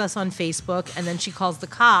messages us on Facebook, and then she calls the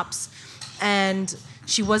cops, and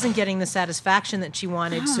she wasn't getting the satisfaction that she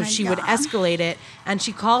wanted, so she would escalate it. And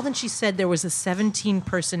she called and she said there was a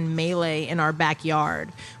 17-person melee in our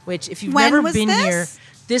backyard, which if you've never been here,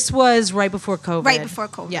 this was right before COVID. Right before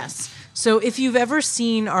COVID. Yes. So if you've ever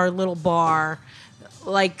seen our little bar,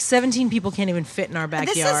 like 17 people can't even fit in our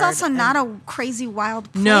backyard. This is also not a crazy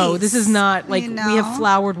wild place. No, this is not. Like, we have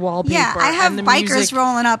flowered wallpaper. Yeah, I have bikers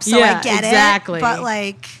rolling up, so I get it. But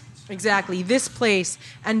like... Exactly. This place.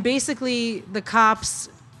 And basically, the cops,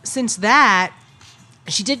 since that,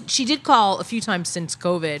 she did call a few times since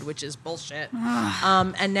COVID, which is bullshit.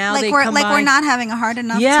 And now they come by. We're not having a hard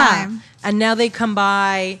enough time. And now they come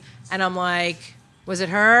by, and I'm like, was it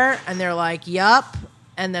her? And they're like, yup.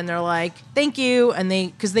 And then they're like, thank you. And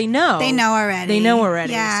because they know. They know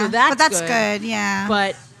already. Yeah. So that's good. Yeah.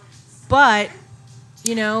 But, But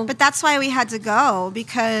that's why we had to go,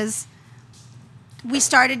 because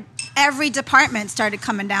every department started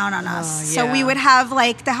coming down on us. So we would have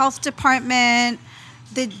like the health department,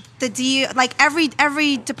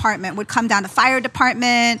 every department would come down. The fire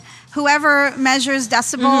department, whoever measures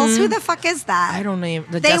decibels, who the fuck is that? I don't know.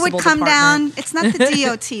 They would come down. It's not the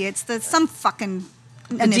DOT. It's some fucking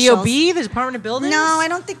initials. DOB, the Department of Buildings? No, I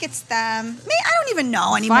don't think it's them. I don't even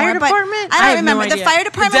know anymore. Fire department? I don't remember. The fire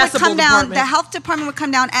department would come down. Department. The health department would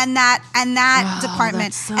come down, and that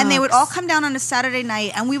department, and they would all come down on a Saturday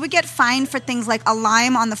night, and we would get fined for things like a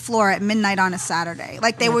lime on the floor at midnight on a Saturday.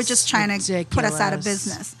 Like they were just trying to put us out of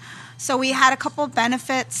business. So we had a couple of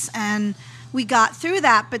benefits, and we got through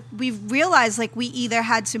that. But we realized like we either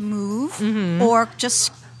had to move or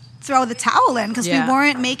just throw the towel in, because we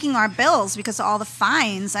weren't making our bills because of all the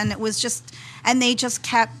fines, and they just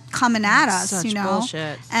kept coming at us. Such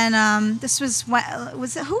bullshit. And this was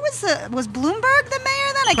was Bloomberg the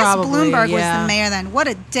mayor then? I Probably, guess Bloomberg was the mayor then. What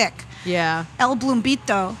a dick. Yeah. El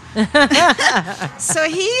Bloombito. So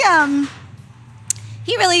he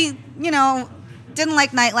really, didn't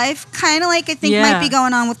like nightlife. Kind of like I think might be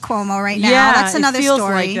going on with Cuomo right now. Yeah, that's another it feels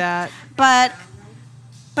story. Like that.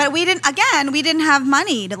 But we didn't have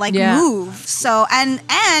money to move. So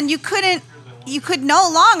and you couldn't you could no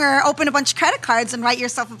longer open a bunch of credit cards and write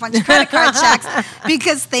yourself a bunch of credit card checks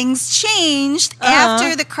because things changed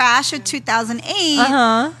after the crash of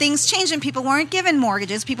 2008. Things changed and people weren't given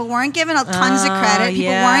mortgages. People weren't given tons of credit.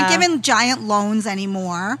 People weren't given giant loans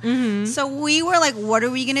anymore. So we were like, what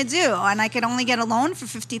are we going to do? And I could only get a loan for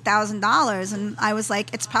 $50,000. And I was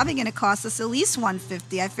like, it's probably going to cost us at least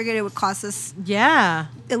 $150,000. I figured it would cost us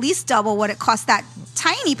at least double what it cost that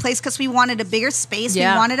tiny place because we wanted a bigger space. We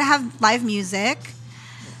wanted to have live music.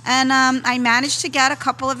 And I managed to get a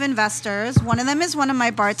couple of investors. One of them is one of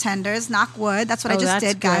my bartenders, knock wood. That's what I just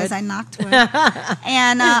did, guys. Good. I knocked wood.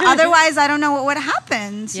 And otherwise, I don't know what would have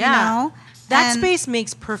happened, you know? That space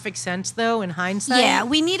makes perfect sense, though, in hindsight. Yeah,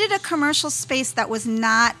 we needed a commercial space that was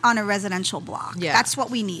not on a residential block. Yeah. That's what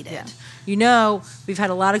we needed. Yeah. You know, we've had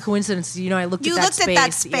a lot of coincidences. You know, I looked at that space. You looked at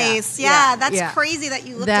that space. Yeah, that's crazy that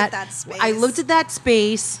you looked at that space. I looked at that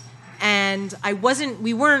space. And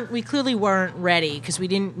we clearly weren't ready because we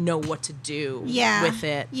didn't know what to do with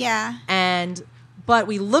it. Yeah. But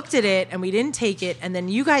we looked at it and we didn't take it. And then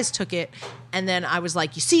you guys took it. And then I was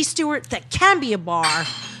like, you see, Stuart, that can be a bar.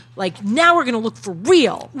 Like, now we're going to look for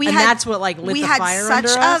real. That's what, like, lit the fire under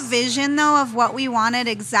us. We had such a vision, though, of what we wanted,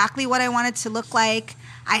 exactly what I wanted to look like.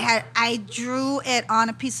 I drew it on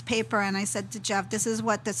a piece of paper and I said to Jeff, this is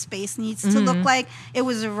what the space needs to look like. It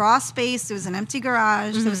was a raw space. It was an empty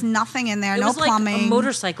garage. There was nothing in there. No plumbing. It was like a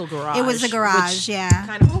motorcycle garage. It was a garage,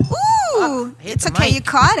 Kind of, ooh, it's okay. You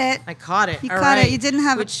caught it. I caught it. You caught it. You didn't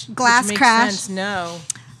have a glass which crash. Makes sense. No.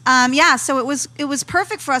 So it was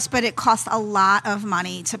perfect for us, but it cost a lot of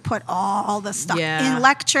money to put all the stuff in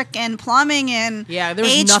electric and plumbing and there was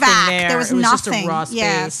HVAC. Nothing there. There was it was nothing. Just a raw space.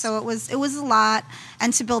 Yeah, so it was a lot.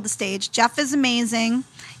 And to build the stage, Jeff is amazing.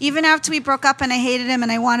 Even after we broke up and I hated him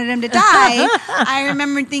and I wanted him to die, I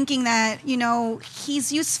remember thinking that, you know,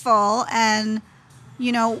 he's useful. And,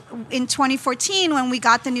 you know, in 2014 when we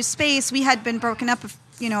got the new space, we had been broken up a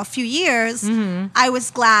few years. I was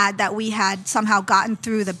glad that we had somehow gotten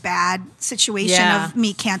through the bad situation of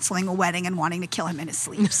me canceling a wedding and wanting to kill him in his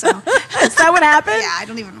sleep. So is that what happened? Yeah, I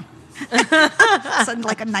don't even know. It's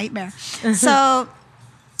like a nightmare. So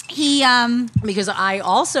he because I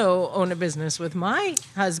also own a business with my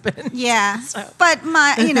husband. Yeah. So. But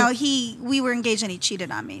we were engaged and he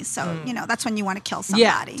cheated on me. So, that's when you want to kill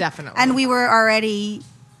somebody. Yeah, definitely. And we were already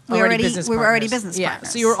business partners. Yeah,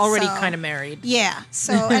 so you were already kind of married. Yeah.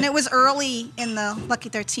 So and it was early in the Lucky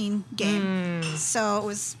 13 game. So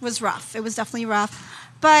it was rough. It was definitely rough.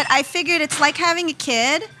 But I figured it's like having a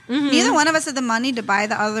kid. Neither one of us had the money to buy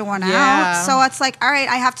the other one out. So it's like, all right,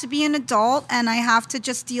 I have to be an adult and I have to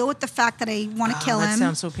just deal with the fact that I want to kill him. That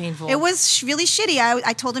sounds so painful. It was really shitty.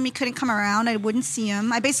 I told him he couldn't come around. I wouldn't see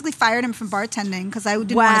him. I basically fired him from bartending because I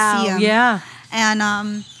didn't want to see him. Yeah.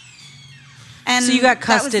 And so you got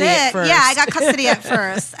custody at first. Yeah, I got custody at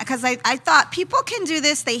first because I thought people can do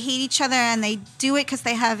this. They hate each other and they do it because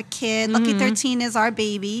they have a kid. Lucky 13 is our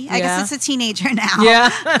baby. I guess it's a teenager now.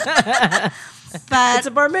 Yeah. But it's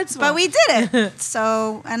a bar mitzvah. But we did it.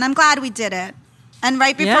 So, and I'm glad we did it. And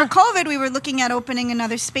right before COVID, we were looking at opening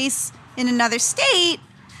another space in another state.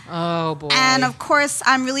 Oh, boy. And, of course,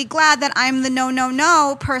 I'm really glad that I'm the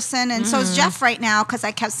no person. And so is Jeff right now because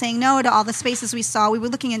I kept saying no to all the spaces we saw. We were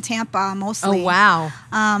looking in Tampa mostly. Oh, wow.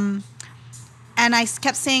 And I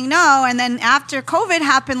kept saying no. And then after COVID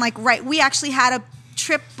happened, we actually had a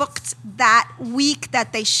trip booked that week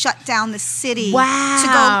that they shut down the city.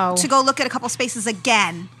 Wow. To go look at a couple spaces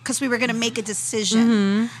again because we were going to make a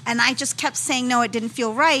decision. And I just kept saying no, it didn't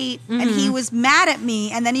feel right. And he was mad at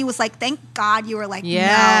me. And then he was like, thank God you were like,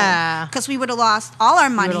 no. Because we would have lost all our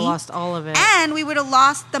money. We would have lost all of it. And we would have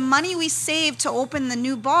lost the money we saved to open the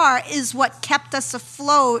new bar is what kept us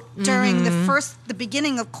afloat during the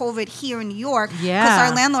beginning of COVID here in New York. Yeah. Because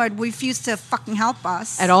our landlord refused to fucking help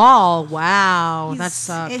us. At all. Wow. That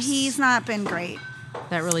sucks. He's not been great.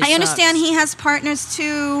 That really I understand he has partners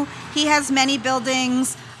too. He has many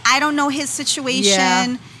buildings. I don't know his situation.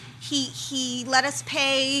 Yeah. He let us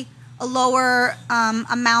pay a lower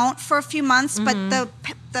amount for a few months, but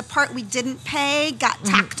the part we didn't pay got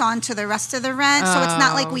tacked on to the rest of the rent. So it's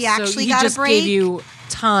not like we actually got a break. He just gave you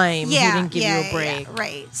time. Yeah, he didn't give you a break. Yeah,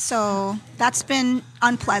 right. So that's been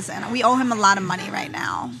unpleasant. We owe him a lot of money right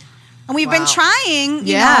now. And we've been trying,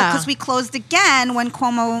 you know, because we closed again when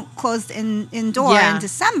Cuomo closed indoor in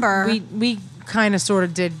December. We kind of sort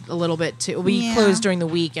of did a little bit too. We closed during the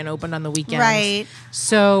week and opened on the weekends. Right.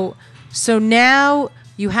 So now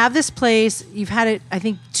you have this place. You've had it, I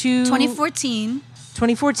think, 2014.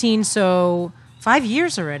 So 5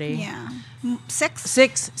 years already. Yeah.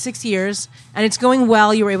 6? 6 years. And it's going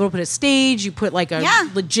well. You were able to put a stage. You put like a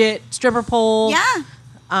legit stripper pole. Yeah.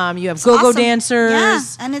 You have go-go awesome. dancers. Yeah,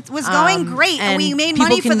 and it was going great. And we made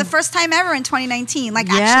money for the first time ever in 2019. Like,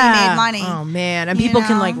 actually made money. Oh, man. And people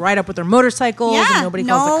can, like, ride up with their motorcycles and nobody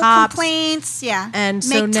calls the cops. No complaints. Yeah. And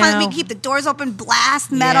so now... we keep the doors open,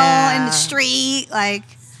 blast metal in the street. Like...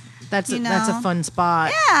 That's a fun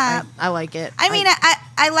spot. Yeah. I like it. I mean,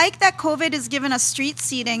 I like that COVID has given us street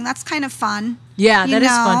seating. That's kind of fun. Yeah, that is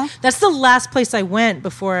fun. That's the last place I went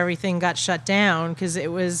before everything got shut down, because it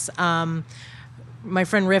was my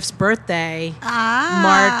friend Riff's birthday,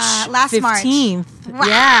 last 15th. Wow,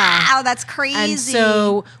 yeah. That's crazy. And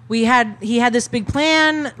so he had this big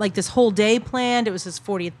plan, like this whole day planned. It was his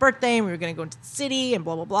 40th birthday, and we were going to go into the city and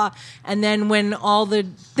blah, blah, blah. And then when all the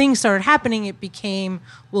things started happening, it became,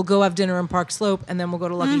 we'll go have dinner in Park Slope, and then we'll go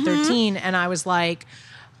to Lucky 13. And I was like,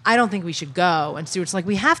 I don't think we should go. And Stuart's like,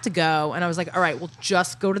 we have to go. And I was like, all right, we'll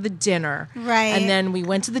just go to the dinner. Right. And then we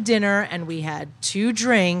went to the dinner and we had 2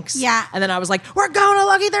 drinks. Yeah. And then I was like, we're going to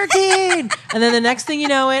Lucky 13. And then the next thing you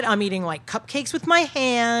know it, I'm eating like cupcakes with my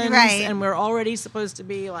hands. Right. And we're already supposed to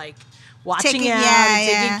be like watching taking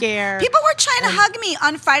care. People were trying to hug me.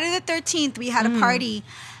 On Friday the 13th, we had a party.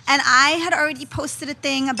 And I had already posted a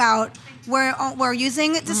thing about we're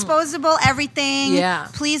using disposable everything. Yeah.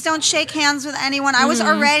 Please don't shake hands with anyone. I was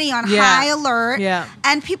already on high alert. Yeah.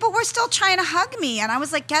 And people were still trying to hug me. And I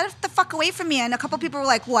was like, get the fuck away from me. And a couple people were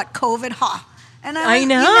like, what, COVID? Ha. And I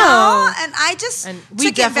know. And I just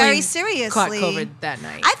we took it very seriously. Caught COVID that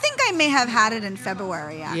night. I think I may have had it in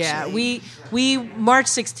February, actually. Yeah. We March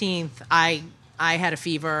 16th, I had a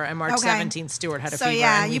fever, and March 17th, Stuart had a fever. So,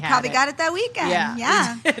 yeah, and you probably got it that weekend.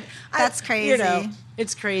 Yeah. That's crazy. You know,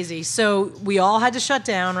 it's crazy. So we all had to shut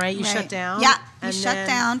down, right? You shut down? Yeah, we shut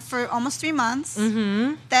down for almost 3 months.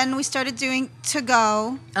 Mm-hmm. Then we started doing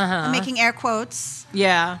to-go, making air quotes.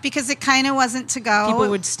 Yeah. Because it kind of wasn't to-go. People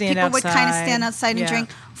would stand outside. People would kind of stand outside and drink.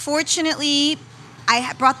 Fortunately,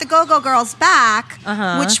 I brought the Go-Go Girls back,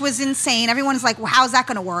 which was insane. Everyone's like, well, how's that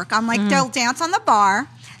going to work? I'm like, they'll dance on the bar.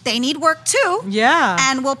 They need work too. Yeah.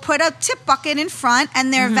 And we'll put a tip bucket in front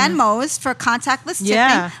and their Venmos for contactless tipping.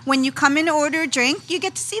 Yeah. When you come in to order a drink, you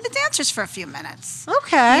get to see the dancers for a few minutes.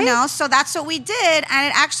 Okay. You know, so that's what we did, and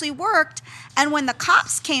it actually worked. And when the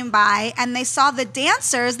cops came by and they saw the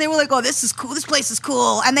dancers, they were like, oh, this is cool. This place is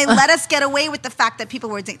cool. And they let us get away with the fact that people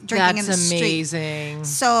were drinking in the street. That's amazing.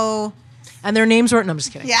 So... And their names weren't. No, I'm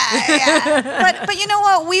just kidding. Yeah. But you know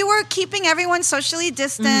what? We were keeping everyone socially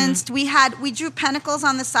distanced. We drew pinnacles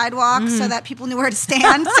on the sidewalk so that people knew where to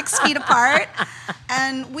stand 6 feet apart.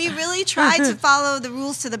 And we really tried to follow the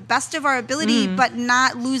rules to the best of our ability, but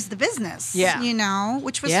not lose the business. Yeah. You know,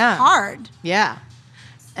 which was hard. Yeah.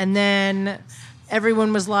 And then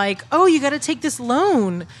everyone was like, oh, you got to take this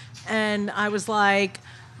loan. And I was like,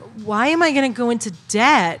 why am I going to go into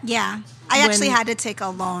debt? Yeah. I actually had to take a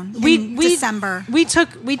loan in December. We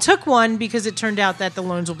took one because it turned out that the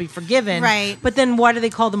loans will be forgiven. Right. But then why do they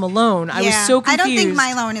call them a loan? I was so confused. I don't think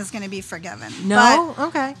my loan is going to be forgiven. No?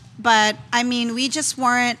 Okay. But, I mean, we just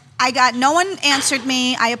weren't. No one answered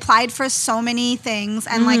me. I applied for so many things,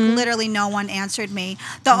 and like literally no one answered me.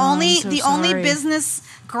 The only business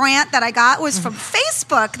grant that I got was from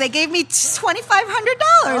Facebook. They gave me $2,500.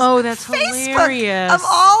 Oh, that's Facebook hilarious. of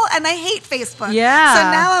all, and I hate Facebook. Yeah. So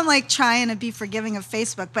now I'm like trying to be forgiving of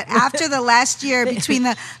Facebook. But after the last year, between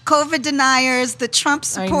the COVID deniers, the Trump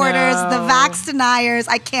supporters, the vax deniers,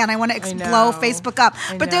 I can't. I want to blow Facebook up.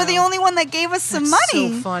 But they're the only one that gave us some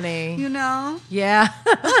money. So funny. You know? Yeah.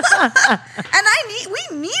 And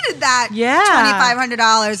we needed that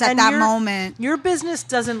 $2,500 at that moment. Your business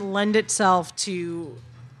doesn't lend itself to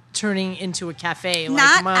turning into a cafe like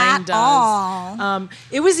Not mine at does. All.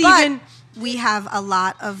 It was but even. We have a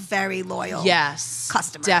lot of very loyal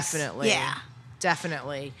customers. Definitely. Yeah.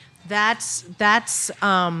 Definitely. That's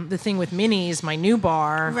the thing with Minnie's, my new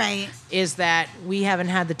bar. Right. Is that we haven't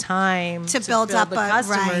had the time to build up the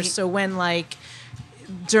customers. Right. So when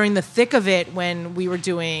during the thick of it, when we were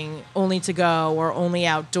doing only to go or only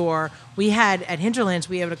outdoor, we had at Hinterlands,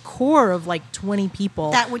 we had a core of like 20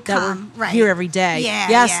 people that would come here every day. Yeah,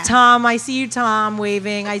 yes, Tom, I see you, Tom,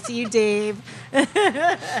 waving. I see you, Dave.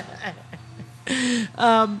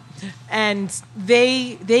 And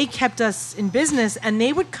they kept us in business, and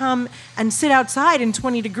they would come and sit outside in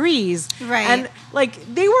 20 degrees. Right. And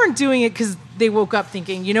they weren't doing it because they woke up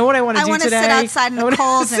thinking, you know what I want to do today? I want to sit outside in the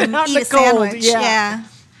cold and eat a sandwich. Yeah.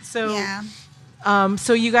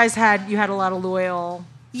 So you guys had a lot of loyal.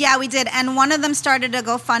 Yeah, we did, and one of them started a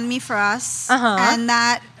GoFundMe for us, and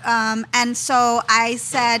that, and so I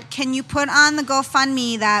said, "Can you put on the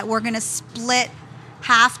GoFundMe that we're going to split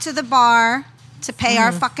half to the bar to pay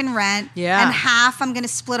our fucking rent, and half I'm going to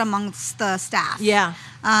split amongst the staff." Yeah.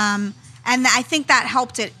 And I think that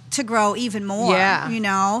helped it to grow even more. Yeah. You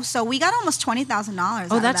know? So we got almost $20,000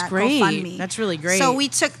 Oh, that's great. GoFundMe. That's really great. So we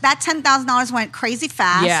took that $10,000 went crazy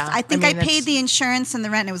fast. Yeah. I think I paid the insurance and the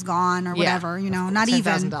rent and it was gone or whatever, you know, not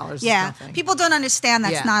even. $10,000 is yeah. nothing. People don't understand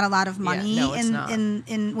that's not a lot of money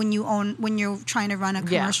in when you're trying to run a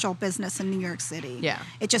commercial business in New York City. Yeah.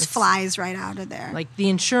 It just flies right out of there. Like the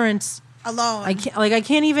insurance alone.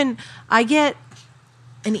 I get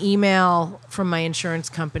an email from my insurance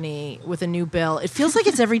company with a new bill. It feels like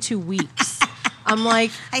it's every 2 weeks. I'm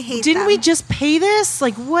like, I hate didn't them. we just pay this?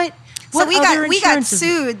 Like what? So we got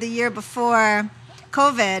sued the year before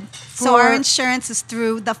COVID. So our insurance is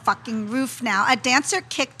through the fucking roof now. A dancer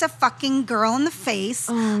kicked a fucking girl in the face.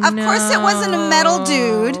 Of course it wasn't a metal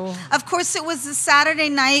dude. Of course it was a Saturday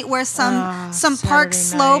night where some Park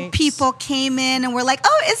Slope people came in and were like,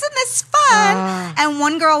 "Oh, isn't this fun?" And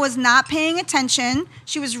one girl was not paying attention.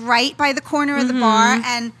 She was right by the corner of the bar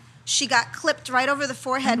and she got clipped right over the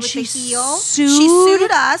forehead with the heel. She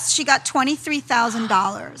sued us. She got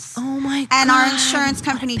 $23,000. Oh my god! And our insurance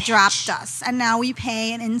company dropped us, and now we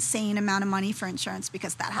pay an insane amount of money for insurance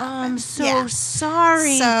because that happened. I'm so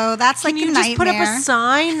sorry. So that's like a nightmare. Can you just put up a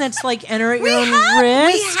sign that's like enter at your own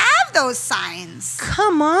risk? We have those signs.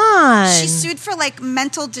 Come on. She sued for like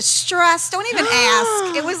mental distress. Don't even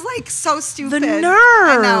ask. It was like so stupid. The nerve.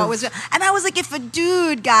 I know it was, and I was like, if a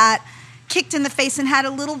dude got kicked in the face and had a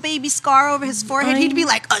little baby scar over his forehead, he'd be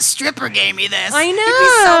like, a stripper gave me this. I know. He'd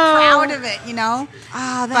be so proud of it, you know?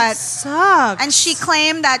 That sucks. And she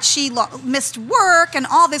claimed that she missed work and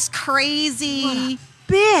all this crazy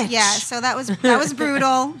bitch. Yeah, so that was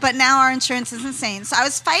brutal. But now our insurance is insane. So I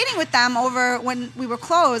was fighting with them over when we were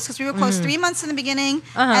closed, because we were closed 3 months in the beginning,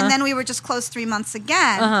 and then we were just closed 3 months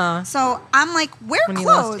again. So I'm like, we're when closed.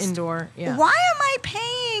 You lost indoor. Yeah. Why am I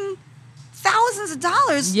paying thousands of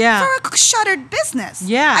dollars for a shuttered business?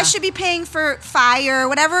 Yeah. I should be paying for fire,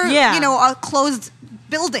 whatever, a closed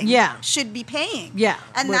building should be paying. Yeah.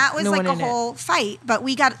 And that was like a whole fight. But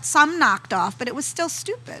we got some knocked off, but it was still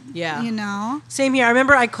stupid. Yeah. You know? Same here. I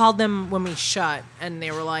remember I called them when we shut, and they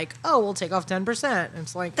were like, "Oh, we'll take off 10%." And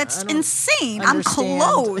it's like, that's insane. Understand. I'm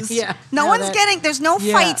closed. No one's getting, there's no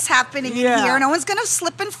fights happening in here. No one's going to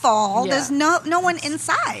slip and fall. There's no one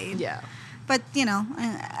inside. Yeah. But, you know,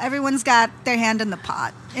 everyone's got their hand in the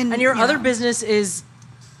pot. And your other business is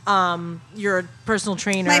you're a personal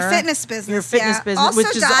trainer. My fitness business. Your fitness business, also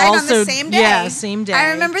which is died also on the same day. Yeah, same day.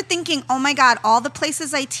 I remember thinking, oh my God, all the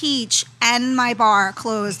places I teach and my bar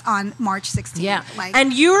closed on March 16th. Yeah.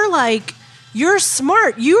 And you're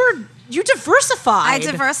smart. You diversified. I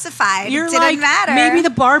diversified. You're it didn't matter. Maybe the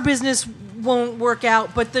bar business won't work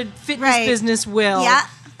out, but the fitness business will. Yeah.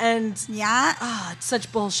 And it's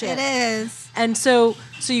such bullshit. It is. And so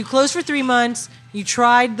you closed for 3 months. You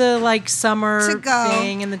tried the summer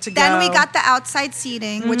thing and the to-go. Then we got the outside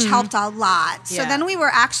seating, which helped a lot. So then we were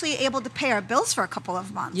actually able to pay our bills for a couple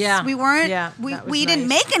of months. Yeah. We weren't, we didn't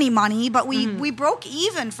make any money, but we broke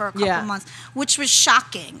even for a couple of months, which was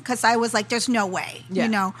shocking because I was like, there's no way. You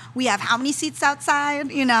know, we have how many seats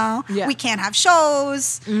outside? You know, we can't have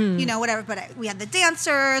shows, you know, whatever. But we had the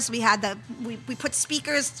dancers, we we put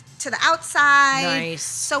speakers to the outside. Nice.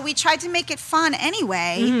 So we tried to make it fun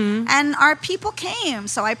anyway. And our people came.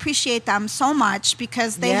 So I appreciate them so much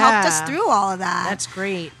because they helped us through all of that. That's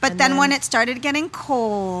great. But then when it started getting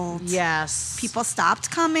cold, people stopped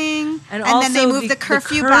coming. And then they moved the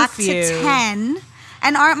curfew back to 10.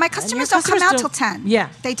 And my customers don't come out till 10. Yeah.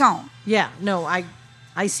 They don't. Yeah. No,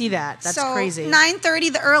 I see that. That's crazy.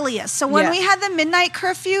 9:30 the earliest. So when we had the midnight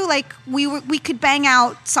curfew, like we could bang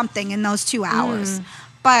out something in those 2 hours.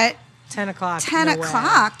 But 10 o'clock. 10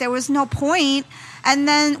 o'clock, there was no point. And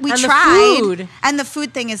then we tried. The food. And the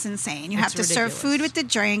food thing is insane. You have to serve food with the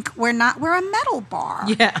drink. We're a metal bar.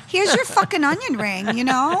 Yeah. Here's your fucking onion ring, you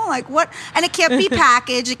know? Like what? And it can't be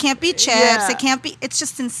packaged. It can't be chips. It can't be, it's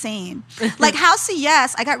just insane. Like House of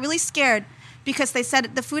Yes, I got really scared because they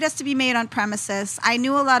said the food has to be made on premises. I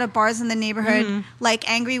knew a lot of bars in the neighborhood, like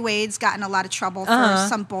Angry Wade's got in a lot of trouble for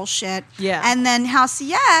some bullshit. Yeah. And then House of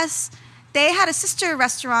Yes, they had a sister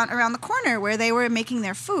restaurant around the corner where they were making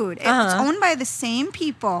their food. It's owned by the same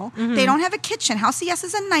people. They don't have a kitchen. House of Yes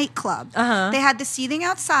is a nightclub. They had the seating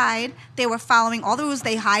outside. They were following all the rules.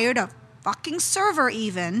 They hired a fucking server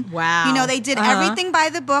even. Wow. You know, they did everything by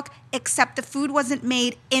the book except the food wasn't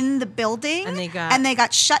made in the building. And they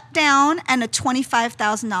got shut down and a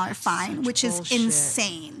 $25,000 fine, which bullshit. is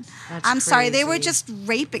insane. That's I'm sorry. They were crazy. just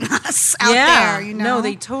raping us out there, you know? No,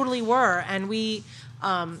 they totally were. And we...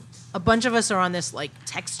 a bunch of us are on this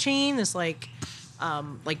text chain, this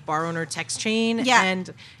bar owner text chain,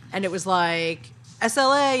 and it was like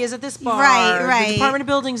SLA is at this bar. Right. The Department of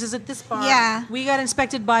Buildings is at this bar. Yeah. We got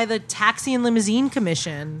inspected by the Taxi and Limousine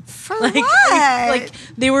Commission. For what?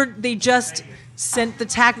 They just sent the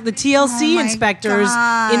TLC inspectors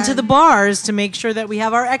God. into the bars to make sure that we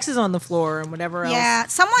have our X's on the floor and whatever else. Yeah,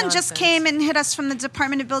 someone nonsense. just came and hit us from the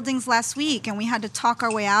Department of Buildings last week, and we had to talk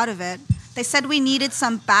our way out of it. They said we needed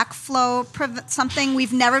some backflow, something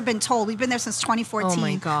we've never been told. We've been there since 2014. Oh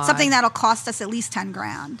my God. Something that'll cost us at least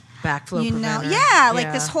 $10,000. Backflow preventer.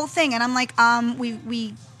 Like this whole thing. And I'm like,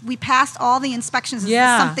 we passed all the inspections. Is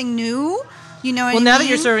this something new? You know what I mean? Well, now that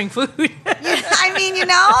you're serving food. I mean,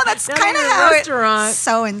 that's kind of how it's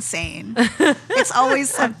so insane. It's always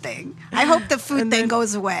something. I hope the food thing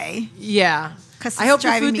goes away. Yeah. I hope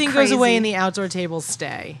the food thing goes away and the outdoor tables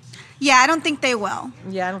stay. Yeah, I don't think they will.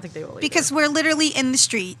 Yeah, I don't think they will either. Because we're literally in the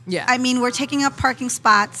street. Yeah. I mean, we're taking up parking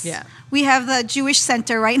spots. Yeah. We have the Jewish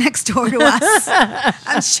center right next door to us.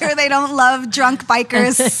 I'm sure they don't love drunk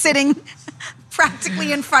bikers sitting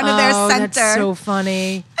practically in front of their center. That's so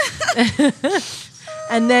funny.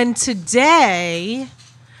 And then today,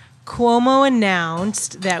 Cuomo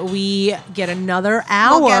announced that we get another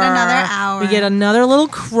hour. We'll get another hour. We get another little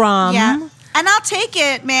crumb. Yeah. And I'll take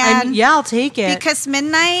it, man. I'll take it. Because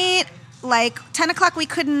midnight, 10 o'clock, we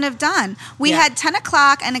couldn't have done. We had 10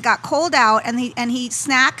 o'clock, and it got cold out, and he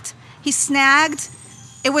snagged.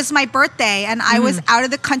 It was my birthday, and I was out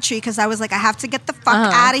of the country because I was like, I have to get the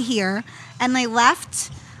fuck out of here. And they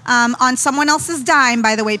left on someone else's dime,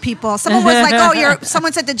 by the way, people. Someone was like,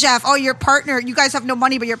 someone said to Jeff, your partner, you guys have no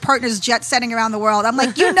money, but your partner's jet setting around the world. I'm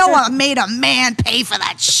like, I made a man pay for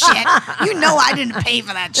that shit. I didn't pay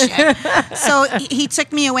for that shit. So he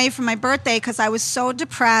took me away from my birthday because I was so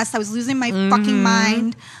depressed. I was losing my fucking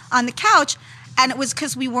mind on the couch. And it was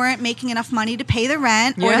because we weren't making enough money to pay the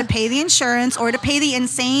rent or to pay the insurance or to pay the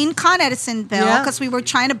insane Con Edison bill because we were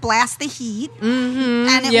trying to blast the heat. Mm-hmm.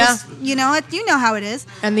 And it was, you know how it is.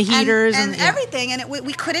 And the heaters. And everything. And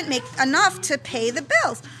we couldn't make enough to pay the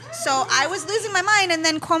bills. So I was losing my mind. And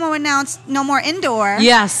then Cuomo announced no more indoor.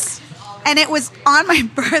 Yes. And it was on my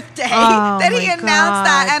birthday that he announced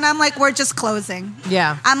that. And I'm like, we're just closing.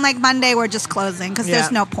 Yeah. I'm like, Monday, we're just closing because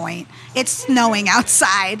there's no point. It's snowing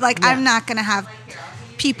outside. I'm not going to have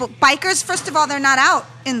people. Bikers, first of all, they're not out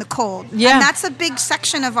in the cold. Yeah. And that's a big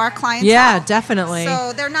section of our clientele. Yeah, definitely.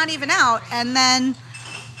 So they're not even out. And then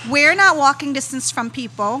we're not walking distance from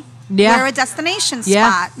people. Yeah. We're a destination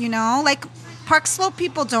spot, Park Slope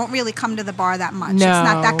people don't really come to the bar that much. No. It's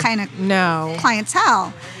not that kind of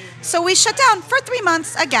clientele. So we shut down for 3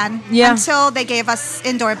 months again until they gave us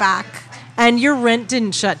indoor back. And your rent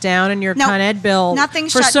didn't shut down, and your Con Ed bill. Nothing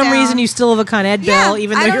shut down. For down. some reason, you still have a ConEd bill,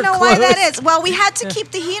 even though you're closed. I don't know why that is. Well, we had to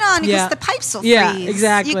keep the heat on because the pipes will freeze. Yeah,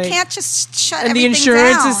 exactly. You can't just shut and everything the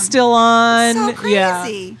insurance down. is still on. It's so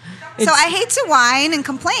crazy. Yeah. So I hate to whine and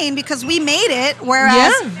complain because we made it,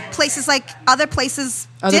 whereas places like other places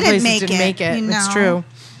didn't make it. It's true.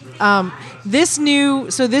 This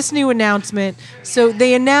new announcement. So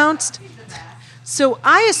they announced. So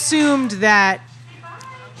I assumed that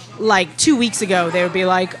 2 weeks ago they would be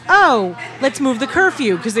like, oh, let's move the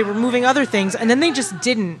curfew because they were moving other things, and then they just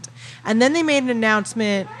didn't. And then they made an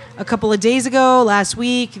announcement a couple of days ago, last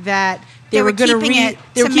week, that they were going to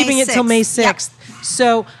keeping it till May 6th. Yep.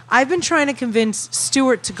 So I've been trying to convince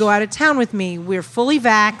Stuart to go out of town with me. We're fully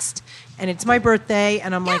vaxxed, and it's my birthday,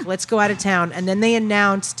 and I'm like, let's go out of town. And then they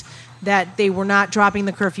announced that they were not dropping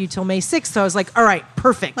the curfew till May 6th. So I was like, all right,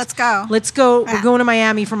 perfect. Let's go. Yeah. We're going to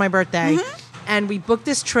Miami for my birthday. Mm-hmm. And we booked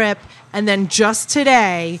this trip. And then just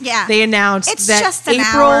today, they announced it's that just an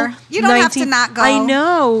April hour. You don't 19th, have to not go. I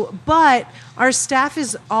know, but our staff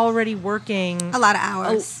is already working a lot of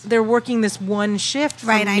hours. They're working this one shift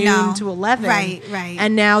from noon to 11. Right.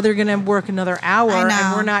 And now they're going to work another hour,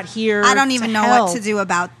 and we're not here. I don't even know help. what to do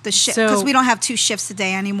about the shift because we don't have 2 shifts a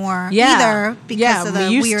day anymore either because of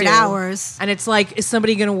the weird hours. And it's like, is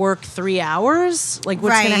somebody going to work 3 hours? Like,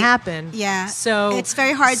 what's going to happen? Yeah. So it's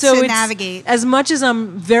very hard to navigate. As much as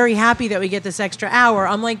I'm very happy that we get this extra hour,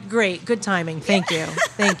 I'm like, great, good timing. Thank you.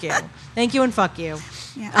 Thank you and fuck you.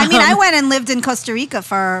 Yeah. I mean, I went and lived in Costa Rica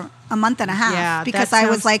for a month and a half because I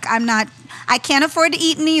was like, I can't afford to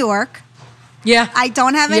eat in New York. Yeah. I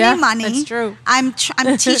don't have any money. That's true. I'm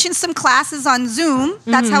teaching some classes on Zoom.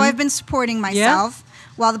 That's how I've been supporting myself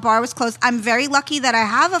while the bar was closed. I'm very lucky that I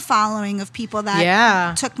have a following of people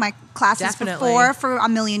that took my classes before for a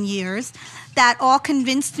million years that all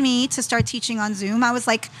convinced me to start teaching on Zoom. I was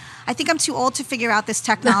like, I think I'm too old to figure out this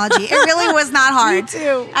technology. It really was not hard. Me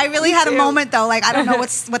too. I really had a moment though, I don't know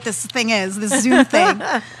what this thing is, this Zoom thing.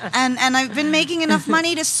 And I've been making enough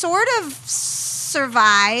money to sort of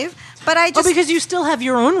survive, but I just... because you still have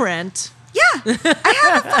your own rent. Yeah, I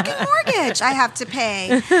have a fucking mortgage I have to pay.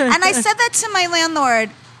 And I said that to my landlord,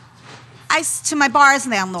 to my bar's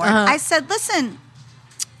landlord. I said, listen,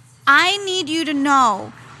 I need you to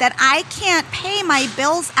know that I can't pay my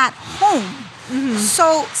bills at home.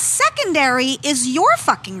 So secondary is your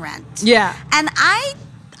fucking rent. Yeah. And I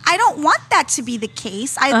don't want that to be the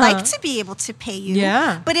case. I'd like to be able to pay you.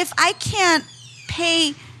 Yeah. But if I can't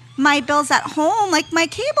pay my bills at home, like my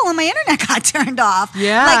cable and my internet got turned off.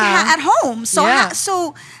 Yeah. Like at home. So Yeah.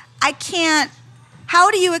 so I can't. How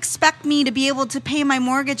do you expect me to be able to pay my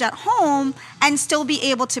mortgage at home and still be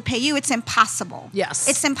able to pay you? It's impossible. Yes.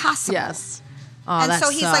 It's impossible. Yes. Oh, And that so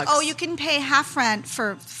he's like, sucks. oh, you can pay half rent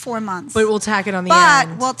for 4 months. But we'll tack it on the But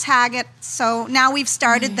end. we'll tag it. So now we've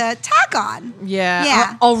started the tag on. Yeah.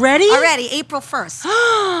 Yeah. Already? Already, April 1st.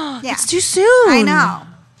 Yeah. It's too soon. I know.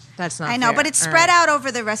 That's not I know, fair. but it's All spread right. out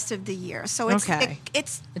over the rest of the year. So it's Okay.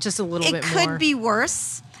 it's just a little bit more. It could be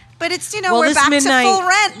worse. But it's, Well, we're this back midnight- to full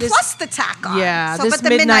rent this- plus the tack on. Yeah, So, this but the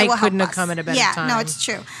midnight will help couldn't have us. come at a better Yeah, time. no, it's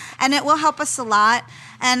true. And it will help us a lot.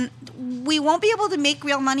 And we won't be able to make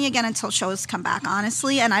real money again until shows come back,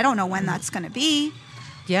 honestly. And I don't know when that's going to be.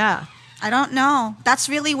 Yeah. I don't know. That's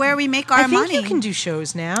really where we make our I think money. you can do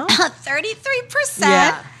shows now. 33%.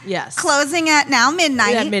 Yeah. Yes. Closing at now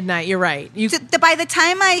midnight. At midnight. You're right. You. By the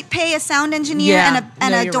time I pay a sound engineer Yeah.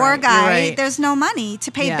 and No, a you're door right. You're guy, right. there's no money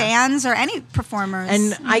to pay Yeah. bands or any performers.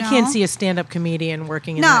 And I can't know? see a stand-up comedian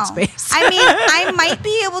working in No, that space. I mean, I might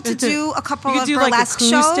be able to do a couple you could of do like burlesque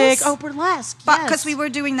acoustic. shows. Oh, burlesque. Because Yes. we were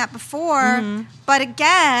doing that before. But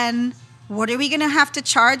again, what are we going to have to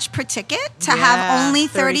charge per ticket to Yeah, have only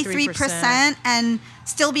 33%. 33% and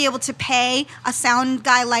still be able to pay a sound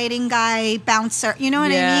guy, lighting guy, bouncer? You know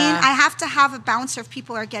what I Yeah. mean? I have to have a bouncer if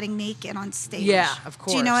people are getting naked on stage. Yeah, of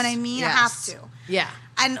course. Do you know what I mean? Yes. I have to. Yeah.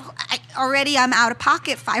 And I'm out of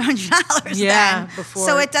pocket $500 Yeah, then. before-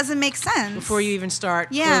 So it doesn't make sense. Before you even start,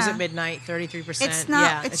 Yeah. close at midnight, 33%. It's not.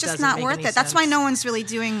 Yeah, it's it just doesn't not make worth any it. That's why sense. no one's really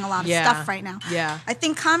doing a lot of Yeah. stuff right now. Yeah. I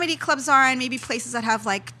think comedy clubs are, and maybe places that have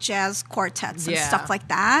like jazz quartets and Yeah. stuff like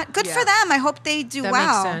that. Good Yeah. for them. I hope they do That makes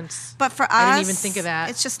well. sense. But for us, I didn't even think of that.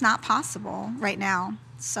 It's just not possible right now.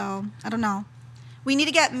 So I don't know. We need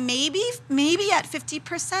to get maybe at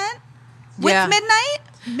 50% with Yeah. midnight.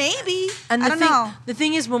 Maybe. And I don't know. The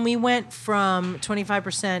thing is, when we went from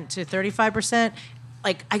 25% to 35%,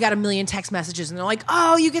 like I got a million text messages, and they're like,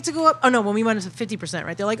 "Oh, you get to go up." Oh no, when we went to 50%,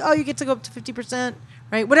 right? They're like, "Oh, you get to go up to 50%,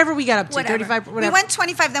 right? Whatever we got up to, Whatever. 35. Whatever." We went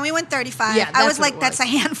 25, then we went 35. Yeah, I that's was what like, it that's a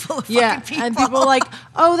was. handful of Yeah, fucking people. and people are like,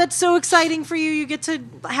 "Oh, that's so exciting for you. You get to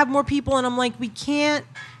have more people," and I'm like, "We can't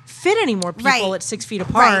fit any more people Right. at 6 feet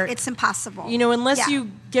apart. Right, it's impossible. You know, unless Yeah.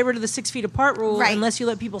 you get rid of the 6 feet apart rule, Right. unless you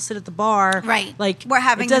let people sit at the bar, Right. Like We're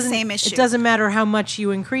having it the doesn't- same issue. It doesn't matter how much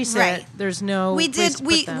you increase Right. it. There's no. we place did to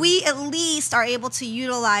we put them. we at least are able to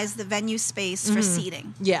utilize the venue space for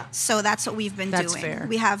seating. Yeah. So that's what we've been That's doing. fair.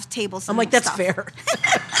 We have tables and I'm like, that's stuff. fair.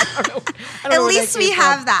 I don't know At where that least we came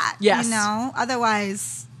have from. that. Yes. You know?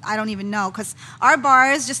 Otherwise, I don't even know because our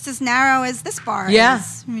bar is just as narrow as this bar Yeah.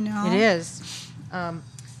 is. You know? It is.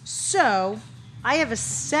 So I have a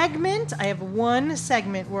segment. I have one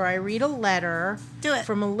segment where I read a letter Do it.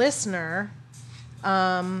 from a listener,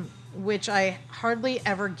 which I hardly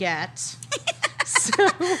ever get. So,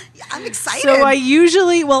 I'm excited. so I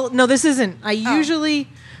usually, well, no, this isn't. I Oh. usually,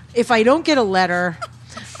 if I don't get a letter,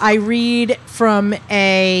 I read from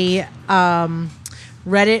a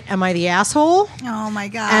Reddit, Am I the Asshole? Oh my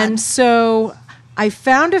God. And so I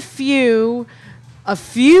found a few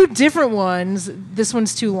different ones. This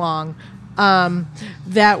one's too long.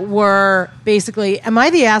 That were basically, am I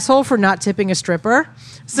the asshole for not tipping a stripper?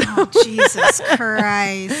 So, Oh, Jesus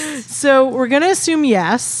Christ. so we're gonna assume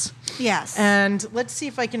yes. Yes. And let's see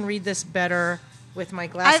if I can read this better with my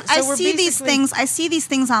glasses. I So we're see these basically- things. I see these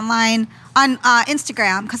things online on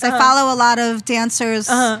Instagram because I follow a lot of dancers'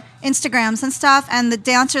 Instagrams and stuff. And the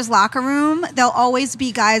dancers' locker room, there'll always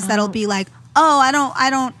be guys that'll be like, "Oh, I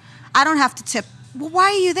don't have to tip." Well, why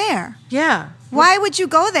are you there? Yeah. Why would you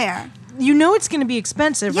go there? You know it's going to be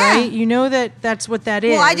expensive, Yeah. right? You know that's what that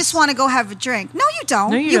is. Well, I just want to go have a drink. No, you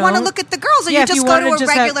don't. No, you want to don't. look at the girls, or Yeah, you if just you go wanted to to a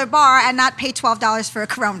just regular bar and not pay $12 for a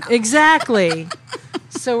Corona. Exactly.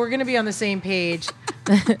 So we're going to be on the same page.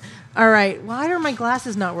 All right. Why are my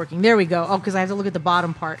glasses not working? There we go. Oh, because I have to look at the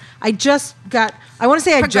bottom part. I want to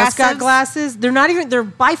say I just got Progressives? glasses. They're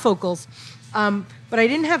bifocals. But I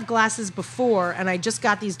didn't have glasses before, and I just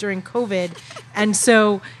got these during COVID. And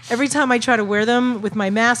so every time I try to wear them with my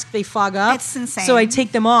mask, they fog up. It's insane. So I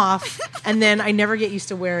take them off, and then I never get used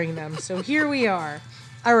to wearing them. So here we are.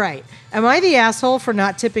 All right. Am I the asshole for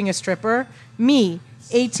not tipping a stripper? Me,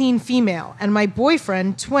 18 female, and my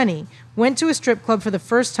boyfriend, 20, went to a strip club for the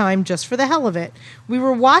first time just for the hell of it. We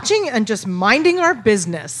were watching and just minding our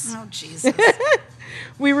business. Oh, Jesus.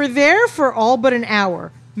 We were there for all but an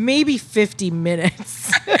hour, maybe 50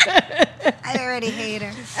 minutes. I already hate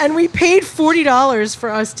her. And we paid $40 for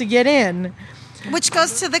us to get in. Which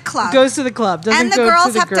goes to the club. Goes to the club. Doesn't and the go girls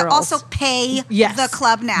to the have girls. to also pay Yes. the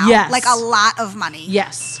club now. Yes. Like a lot of money.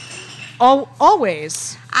 Yes.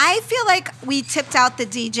 Always. I feel like we tipped out the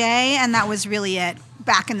DJ and that was really it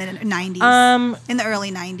back in the 90s. In the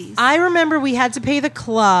early 90s. I remember we had to pay the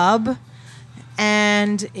club,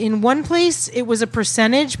 and in one place it was a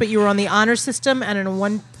percentage, but you were on the honor system, and in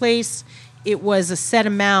one place it was a set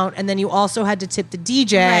amount, and then you also had to tip the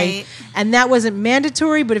DJ, Right. and that wasn't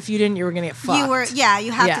mandatory, but if you didn't, you were going to get fucked.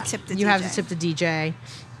 You have to tip the DJ. You have to tip the DJ.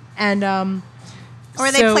 And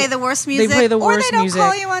or they play the worst music, they play the worst or they don't music.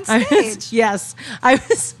 call you on stage. Yes. I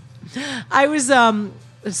was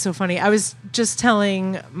it's so funny. I was just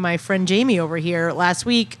telling my friend Jamie over here last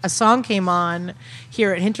week, a song came on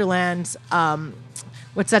here at Hinterlands.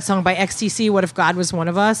 What's that song by XTC? What If God Was One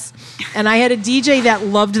of Us? And I had a DJ that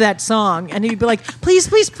loved that song. And he'd be like, please,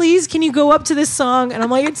 please, please, can you go up to this song? And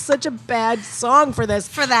I'm like, it's such a bad song for this.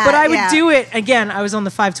 For that, but I would yeah. do it. Again, I was on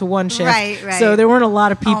the 5 to 1 shift. Right. So there weren't a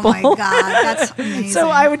lot of people. Oh, my God. That's amazing. So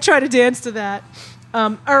I would try to dance to that.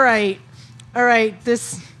 All right.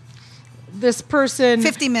 This person...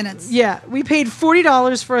 50 minutes. Yeah, we paid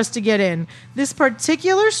 $40 for us to get in. This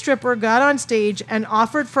particular stripper got on stage and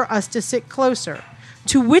offered for us to sit closer,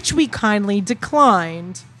 to which we kindly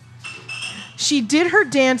declined. She did her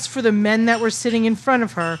dance for the men that were sitting in front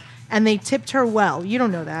of her, and they tipped her well. You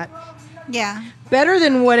don't know that. Yeah. Better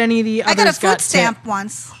than what any of the others I got a food tipped. stamp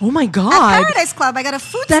once. Oh, my At God. Paradise Club, I got a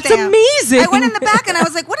food That's stamp. amazing. I went in the back and I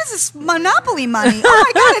was like, what is this Monopoly money? Oh,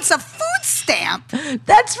 my God, it's a food stamp.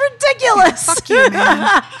 That's ridiculous. Fuck you,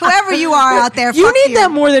 man. Whoever you are out there, You fuck need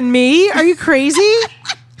that more than me. Are you crazy?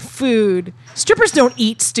 Food. Strippers don't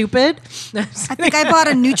eat, stupid. I think I bought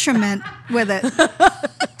a Nutriment with it.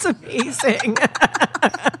 That's amazing.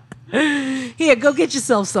 Here, go get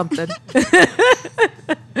yourself something.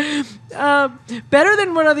 Better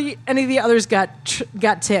than any of the others got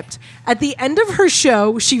tipped. At the end of her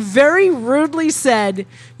show, she very rudely said,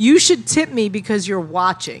 "You should tip me because you're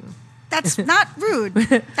watching." That's not rude.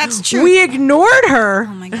 That's true. We ignored her.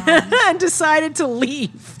 Oh my God. And decided to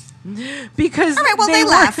leave. Because all right, well, they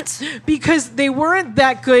left. Because they weren't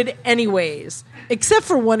that good anyways. Except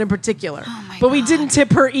for one in particular. Oh my but we God. didn't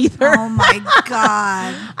tip her either. Oh my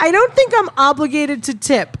God. I don't think I'm obligated to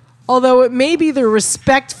tip, although it may be the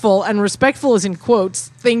respectful, and respectful is in quotes,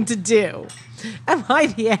 thing to do. Am I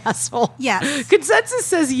the asshole? Yes. Consensus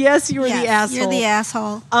says yes, you are the asshole. You're the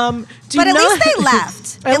asshole. But at least they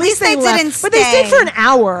left. At least they didn't stay. But they stayed for an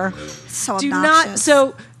hour. So Do obnoxious.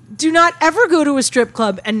 do not ever go to a strip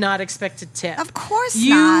club and not expect to tip. Of course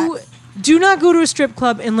You not. do not go to a strip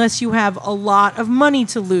club unless you have a lot of money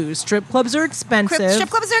to lose. Strip clubs are expensive. Strip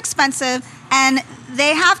clubs are expensive, and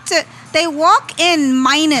they walk in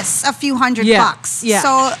minus a few $100 bucks. Yeah.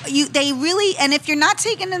 So they really, and if you're not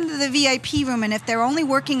taken into the VIP room, and if they're only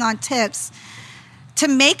working on tips to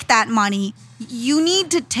make that money, you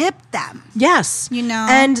need to tip them. Yes. You know?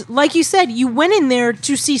 And like you said, you went in there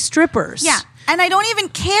to see strippers. Yeah. And I don't even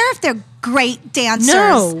care if they're great dancers.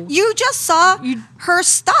 No. You just saw her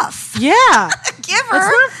stuff. Yeah. Give her,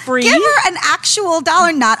 That's not free. Give her an actual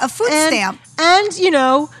dollar, not a food stamp. And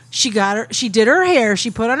she did her hair,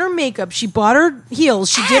 she put on her makeup, she bought her heels,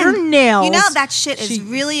 she did her nails. You know that shit is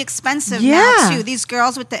really expensive Yeah. now too. These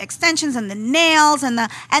girls with the extensions and the nails and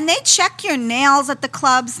they check your nails at the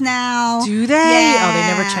clubs now. Do they? Yeah. Oh,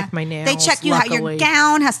 they never check my nails. They check you how your luckily.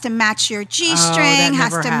 gown has to match your G-string,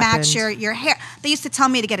 has never to match happened. your hair. They used to tell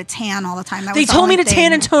me to get a tan all the time. That They was the told me only to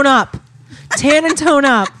tan thing. and tone up. Tan and tone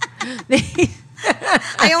up.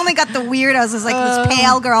 I only got the weirdos as like this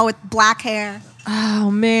pale girl with black hair. Oh,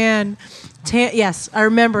 man. Yes, I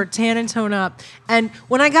remember tan and tone up. And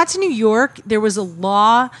when I got to New York, there was a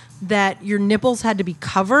law that your nipples had to be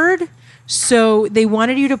covered. So they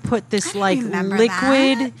wanted you to put this remember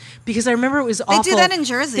liquid that. Because I remember it was awful. They do that in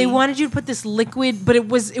Jersey. They wanted you to put this liquid, but it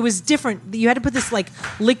was different. You had to put this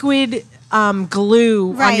liquid glue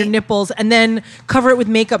on your Right. nipples and then cover it with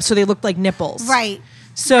makeup so they looked like nipples. Right.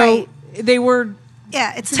 So Right. they were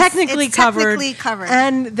Yeah, it's technically covered. Technically covered.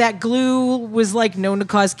 And that glue was known to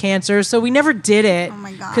cause cancer, so we never did it. Oh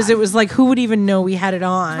my God. Because it was who would even know we had it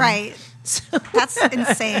on? Right. So That's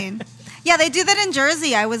insane. Yeah, they do that in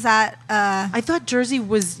Jersey. I was at I thought Jersey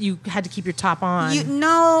was you had to keep your top on.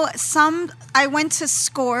 I went to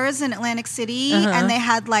Scores in Atlantic City and they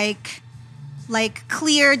had like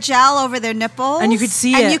clear gel over their nipples. And you could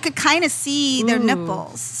see it. And you could kind of see their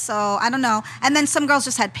nipples. So I don't know. And then some girls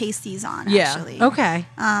just had pasties on, actually. Okay.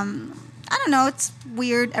 I don't know. It's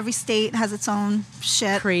weird. Every state has its own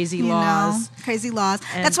shit. Crazy laws. Crazy laws.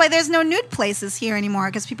 That's why there's no nude places here anymore,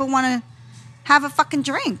 because people want to have a fucking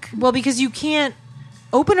drink. Well, because you can't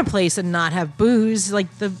open a place and not have booze. Like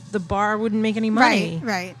the bar wouldn't make any money.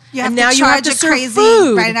 Right. You have and to now charge you have to serve crazy.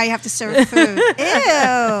 Food. Right now you have to serve food.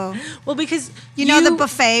 Ew. Well, because you know the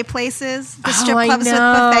buffet places, the strip clubs with know.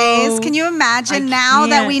 buffets. Can you imagine now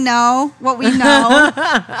that we know what we know?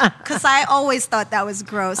 Because I always thought that was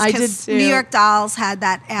gross. I did too. New York Dolls had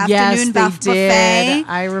that afternoon buffet. Did.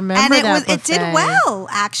 I remember and that buffet. It did well,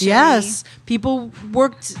 actually. Yes, people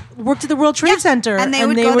worked at the World Trade Center, and they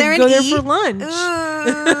would go there for lunch. Ooh,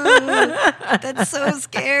 that's so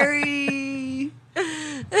scary.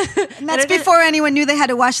 And that's before anyone knew they had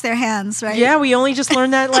to wash their hands, right? Yeah, we only just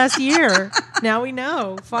learned that last year. Now we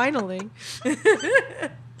know, finally.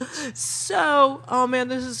 So, oh man,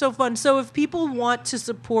 this is so fun. So if people want to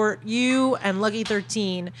support you and Lucky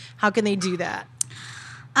 13, how can they do that?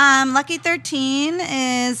 Lucky 13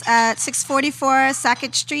 is at 644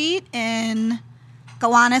 Sackett Street in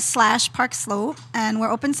Gowanus/Park Slope, and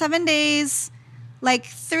we're open 7 days, like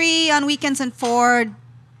 3 on weekends and 4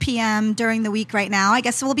 p.m. during the week right now. I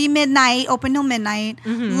guess it will be midnight, open till midnight.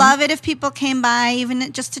 Mm-hmm. Love it if people came by,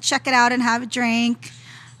 even just to check it out and have a drink.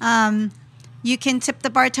 You can tip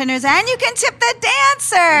the bartenders and you can tip the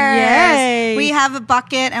dancers. Yay. We have a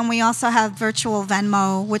bucket, and we also have virtual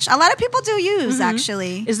Venmo, which a lot of people do use,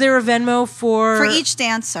 actually. Is there a Venmo for each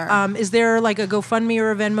dancer? Is there like a GoFundMe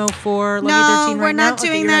or a Venmo for Lucky 13 No, right we're now? not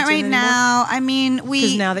doing that right now. I mean,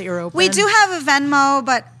 because now that you're open. We do have a Venmo,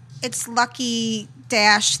 but it's Lucky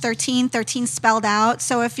 -13 spelled out.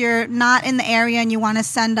 So if you're not in the area and you want to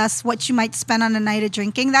send us what you might spend on a night of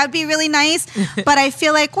drinking, that would be really nice. But I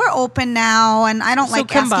feel like we're open now, and I don't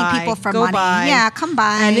like asking people for money. By. Yeah, come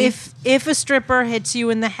by. And if a stripper hits you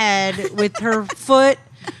in the head with her foot,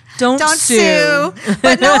 don't sue.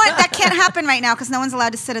 But no one, that can't happen right now because no one's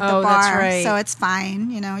allowed to sit at the bar. That's right. So it's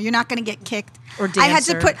fine. You know, you're not going to get kicked. Or dancer.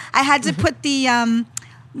 I had to put the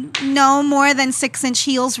no more than 6-inch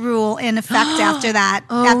heels rule in effect after that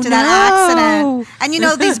accident. And you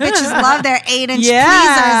know these bitches love their 8-inch tweezers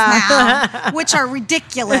now, which are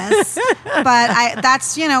ridiculous. But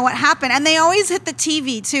that's what happened. And they always hit the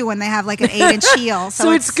TV too when they have like an 8-inch heel.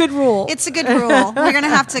 So it's a good rule. It's a good rule. We're gonna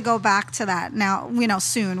have to go back to that now.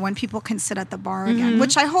 Soon when people can sit at the bar again,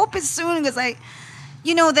 which I hope is soon, because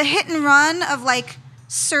the hit and run of like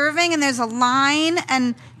serving and there's a line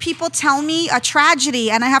and people tell me a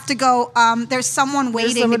tragedy and I have to go, there's someone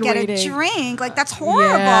waiting to get a drink. Like, that's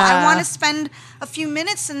horrible. Yeah. I want to spend a few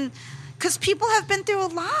minutes because people have been through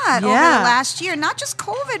a lot over the last year, not just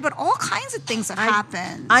COVID, but all kinds of things have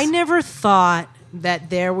happened. I never thought that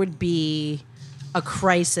there would be a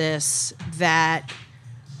crisis that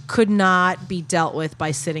could not be dealt with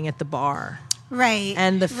by sitting at the bar. Right.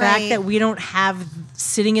 And the fact that we don't have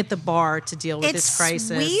sitting at the bar to deal with this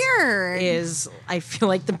crisis weird. Is, I feel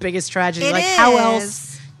like, the biggest tragedy. It like, is. how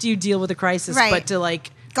else do you deal with a crisis but to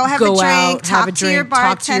go have a drink, out, talk to your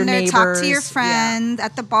bartender, talk to your neighbors. friend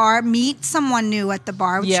at the bar, meet someone new at the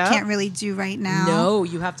bar, which you can't really do right now. No,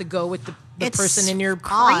 you have to go with the person in your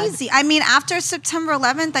crazy. I mean, after September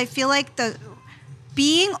 11th, I feel like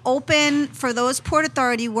being open for those Port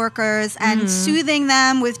Authority workers and soothing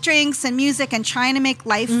them with drinks and music and trying to make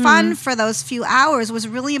life fun for those few hours was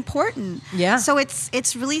really important. Yeah. So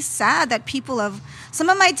it's really sad that some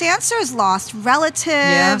of my dancers lost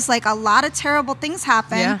relatives, like a lot of terrible things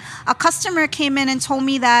happened. Yeah. A customer came in and told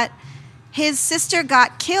me that his sister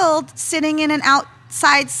got killed sitting in an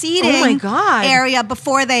outside seating area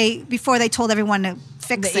before they told everyone to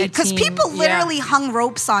fix it, because people literally hung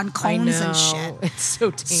ropes on cones and shit. It's so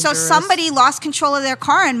dangerous. So somebody lost control of their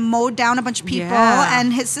car and mowed down a bunch of people,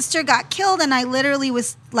 and his sister got killed, and I literally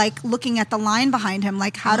was like looking at the line behind him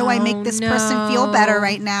like, how do I make this person feel better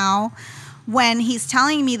right now when he's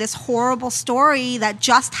telling me this horrible story that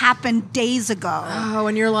just happened days ago? Oh,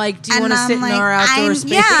 and you're like, do you want to sit in our outdoor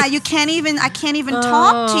space? Yeah, I can't even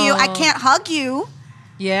talk to you. I can't hug you.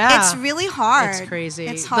 Yeah. It's really hard. It's crazy.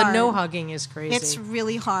 It's hard. The no hugging is crazy. It's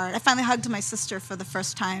really hard. I finally hugged my sister for the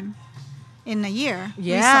first time in a year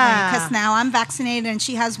recently, because now I'm vaccinated and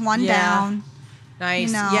she has one down.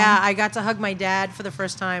 Nice. Yeah, I got to hug my dad for the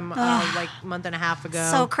first time like a month and a half ago.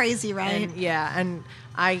 So crazy, right? And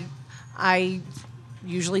I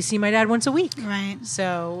usually see my dad once a week. Right.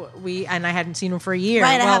 So I hadn't seen him for a year.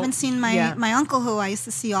 Right. I haven't seen my uncle, who I used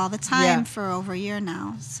to see all the time, for over a year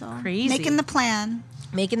now. So crazy. Making the plan.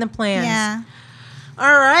 Making the plans. Yeah.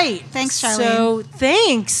 All right. Thanks, Sharlene. So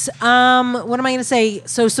thanks. What am I going to say?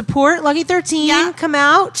 So support Lucky 13. Yeah. Come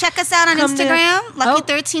out. Check us out on Instagram, Lucky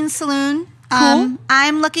 13 Saloon. Cool.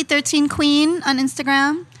 I'm Lucky 13 Queen on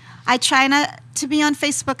Instagram. I try not to be on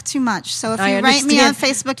Facebook too much. So if you write me on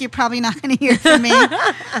Facebook, you're probably not going to hear from me.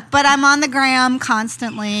 But I'm on the gram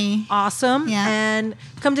constantly. Awesome. Yeah. And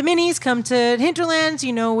come to Minnie's, come to Hinterlands.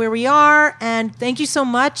 You know where we are. And thank you so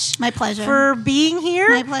much. My pleasure. For being here.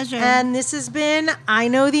 My pleasure. And this has been I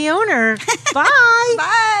Know the Owner. Bye.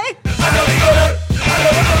 Bye. I know the owner. I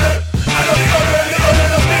know the owner. I know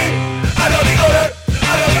the owner.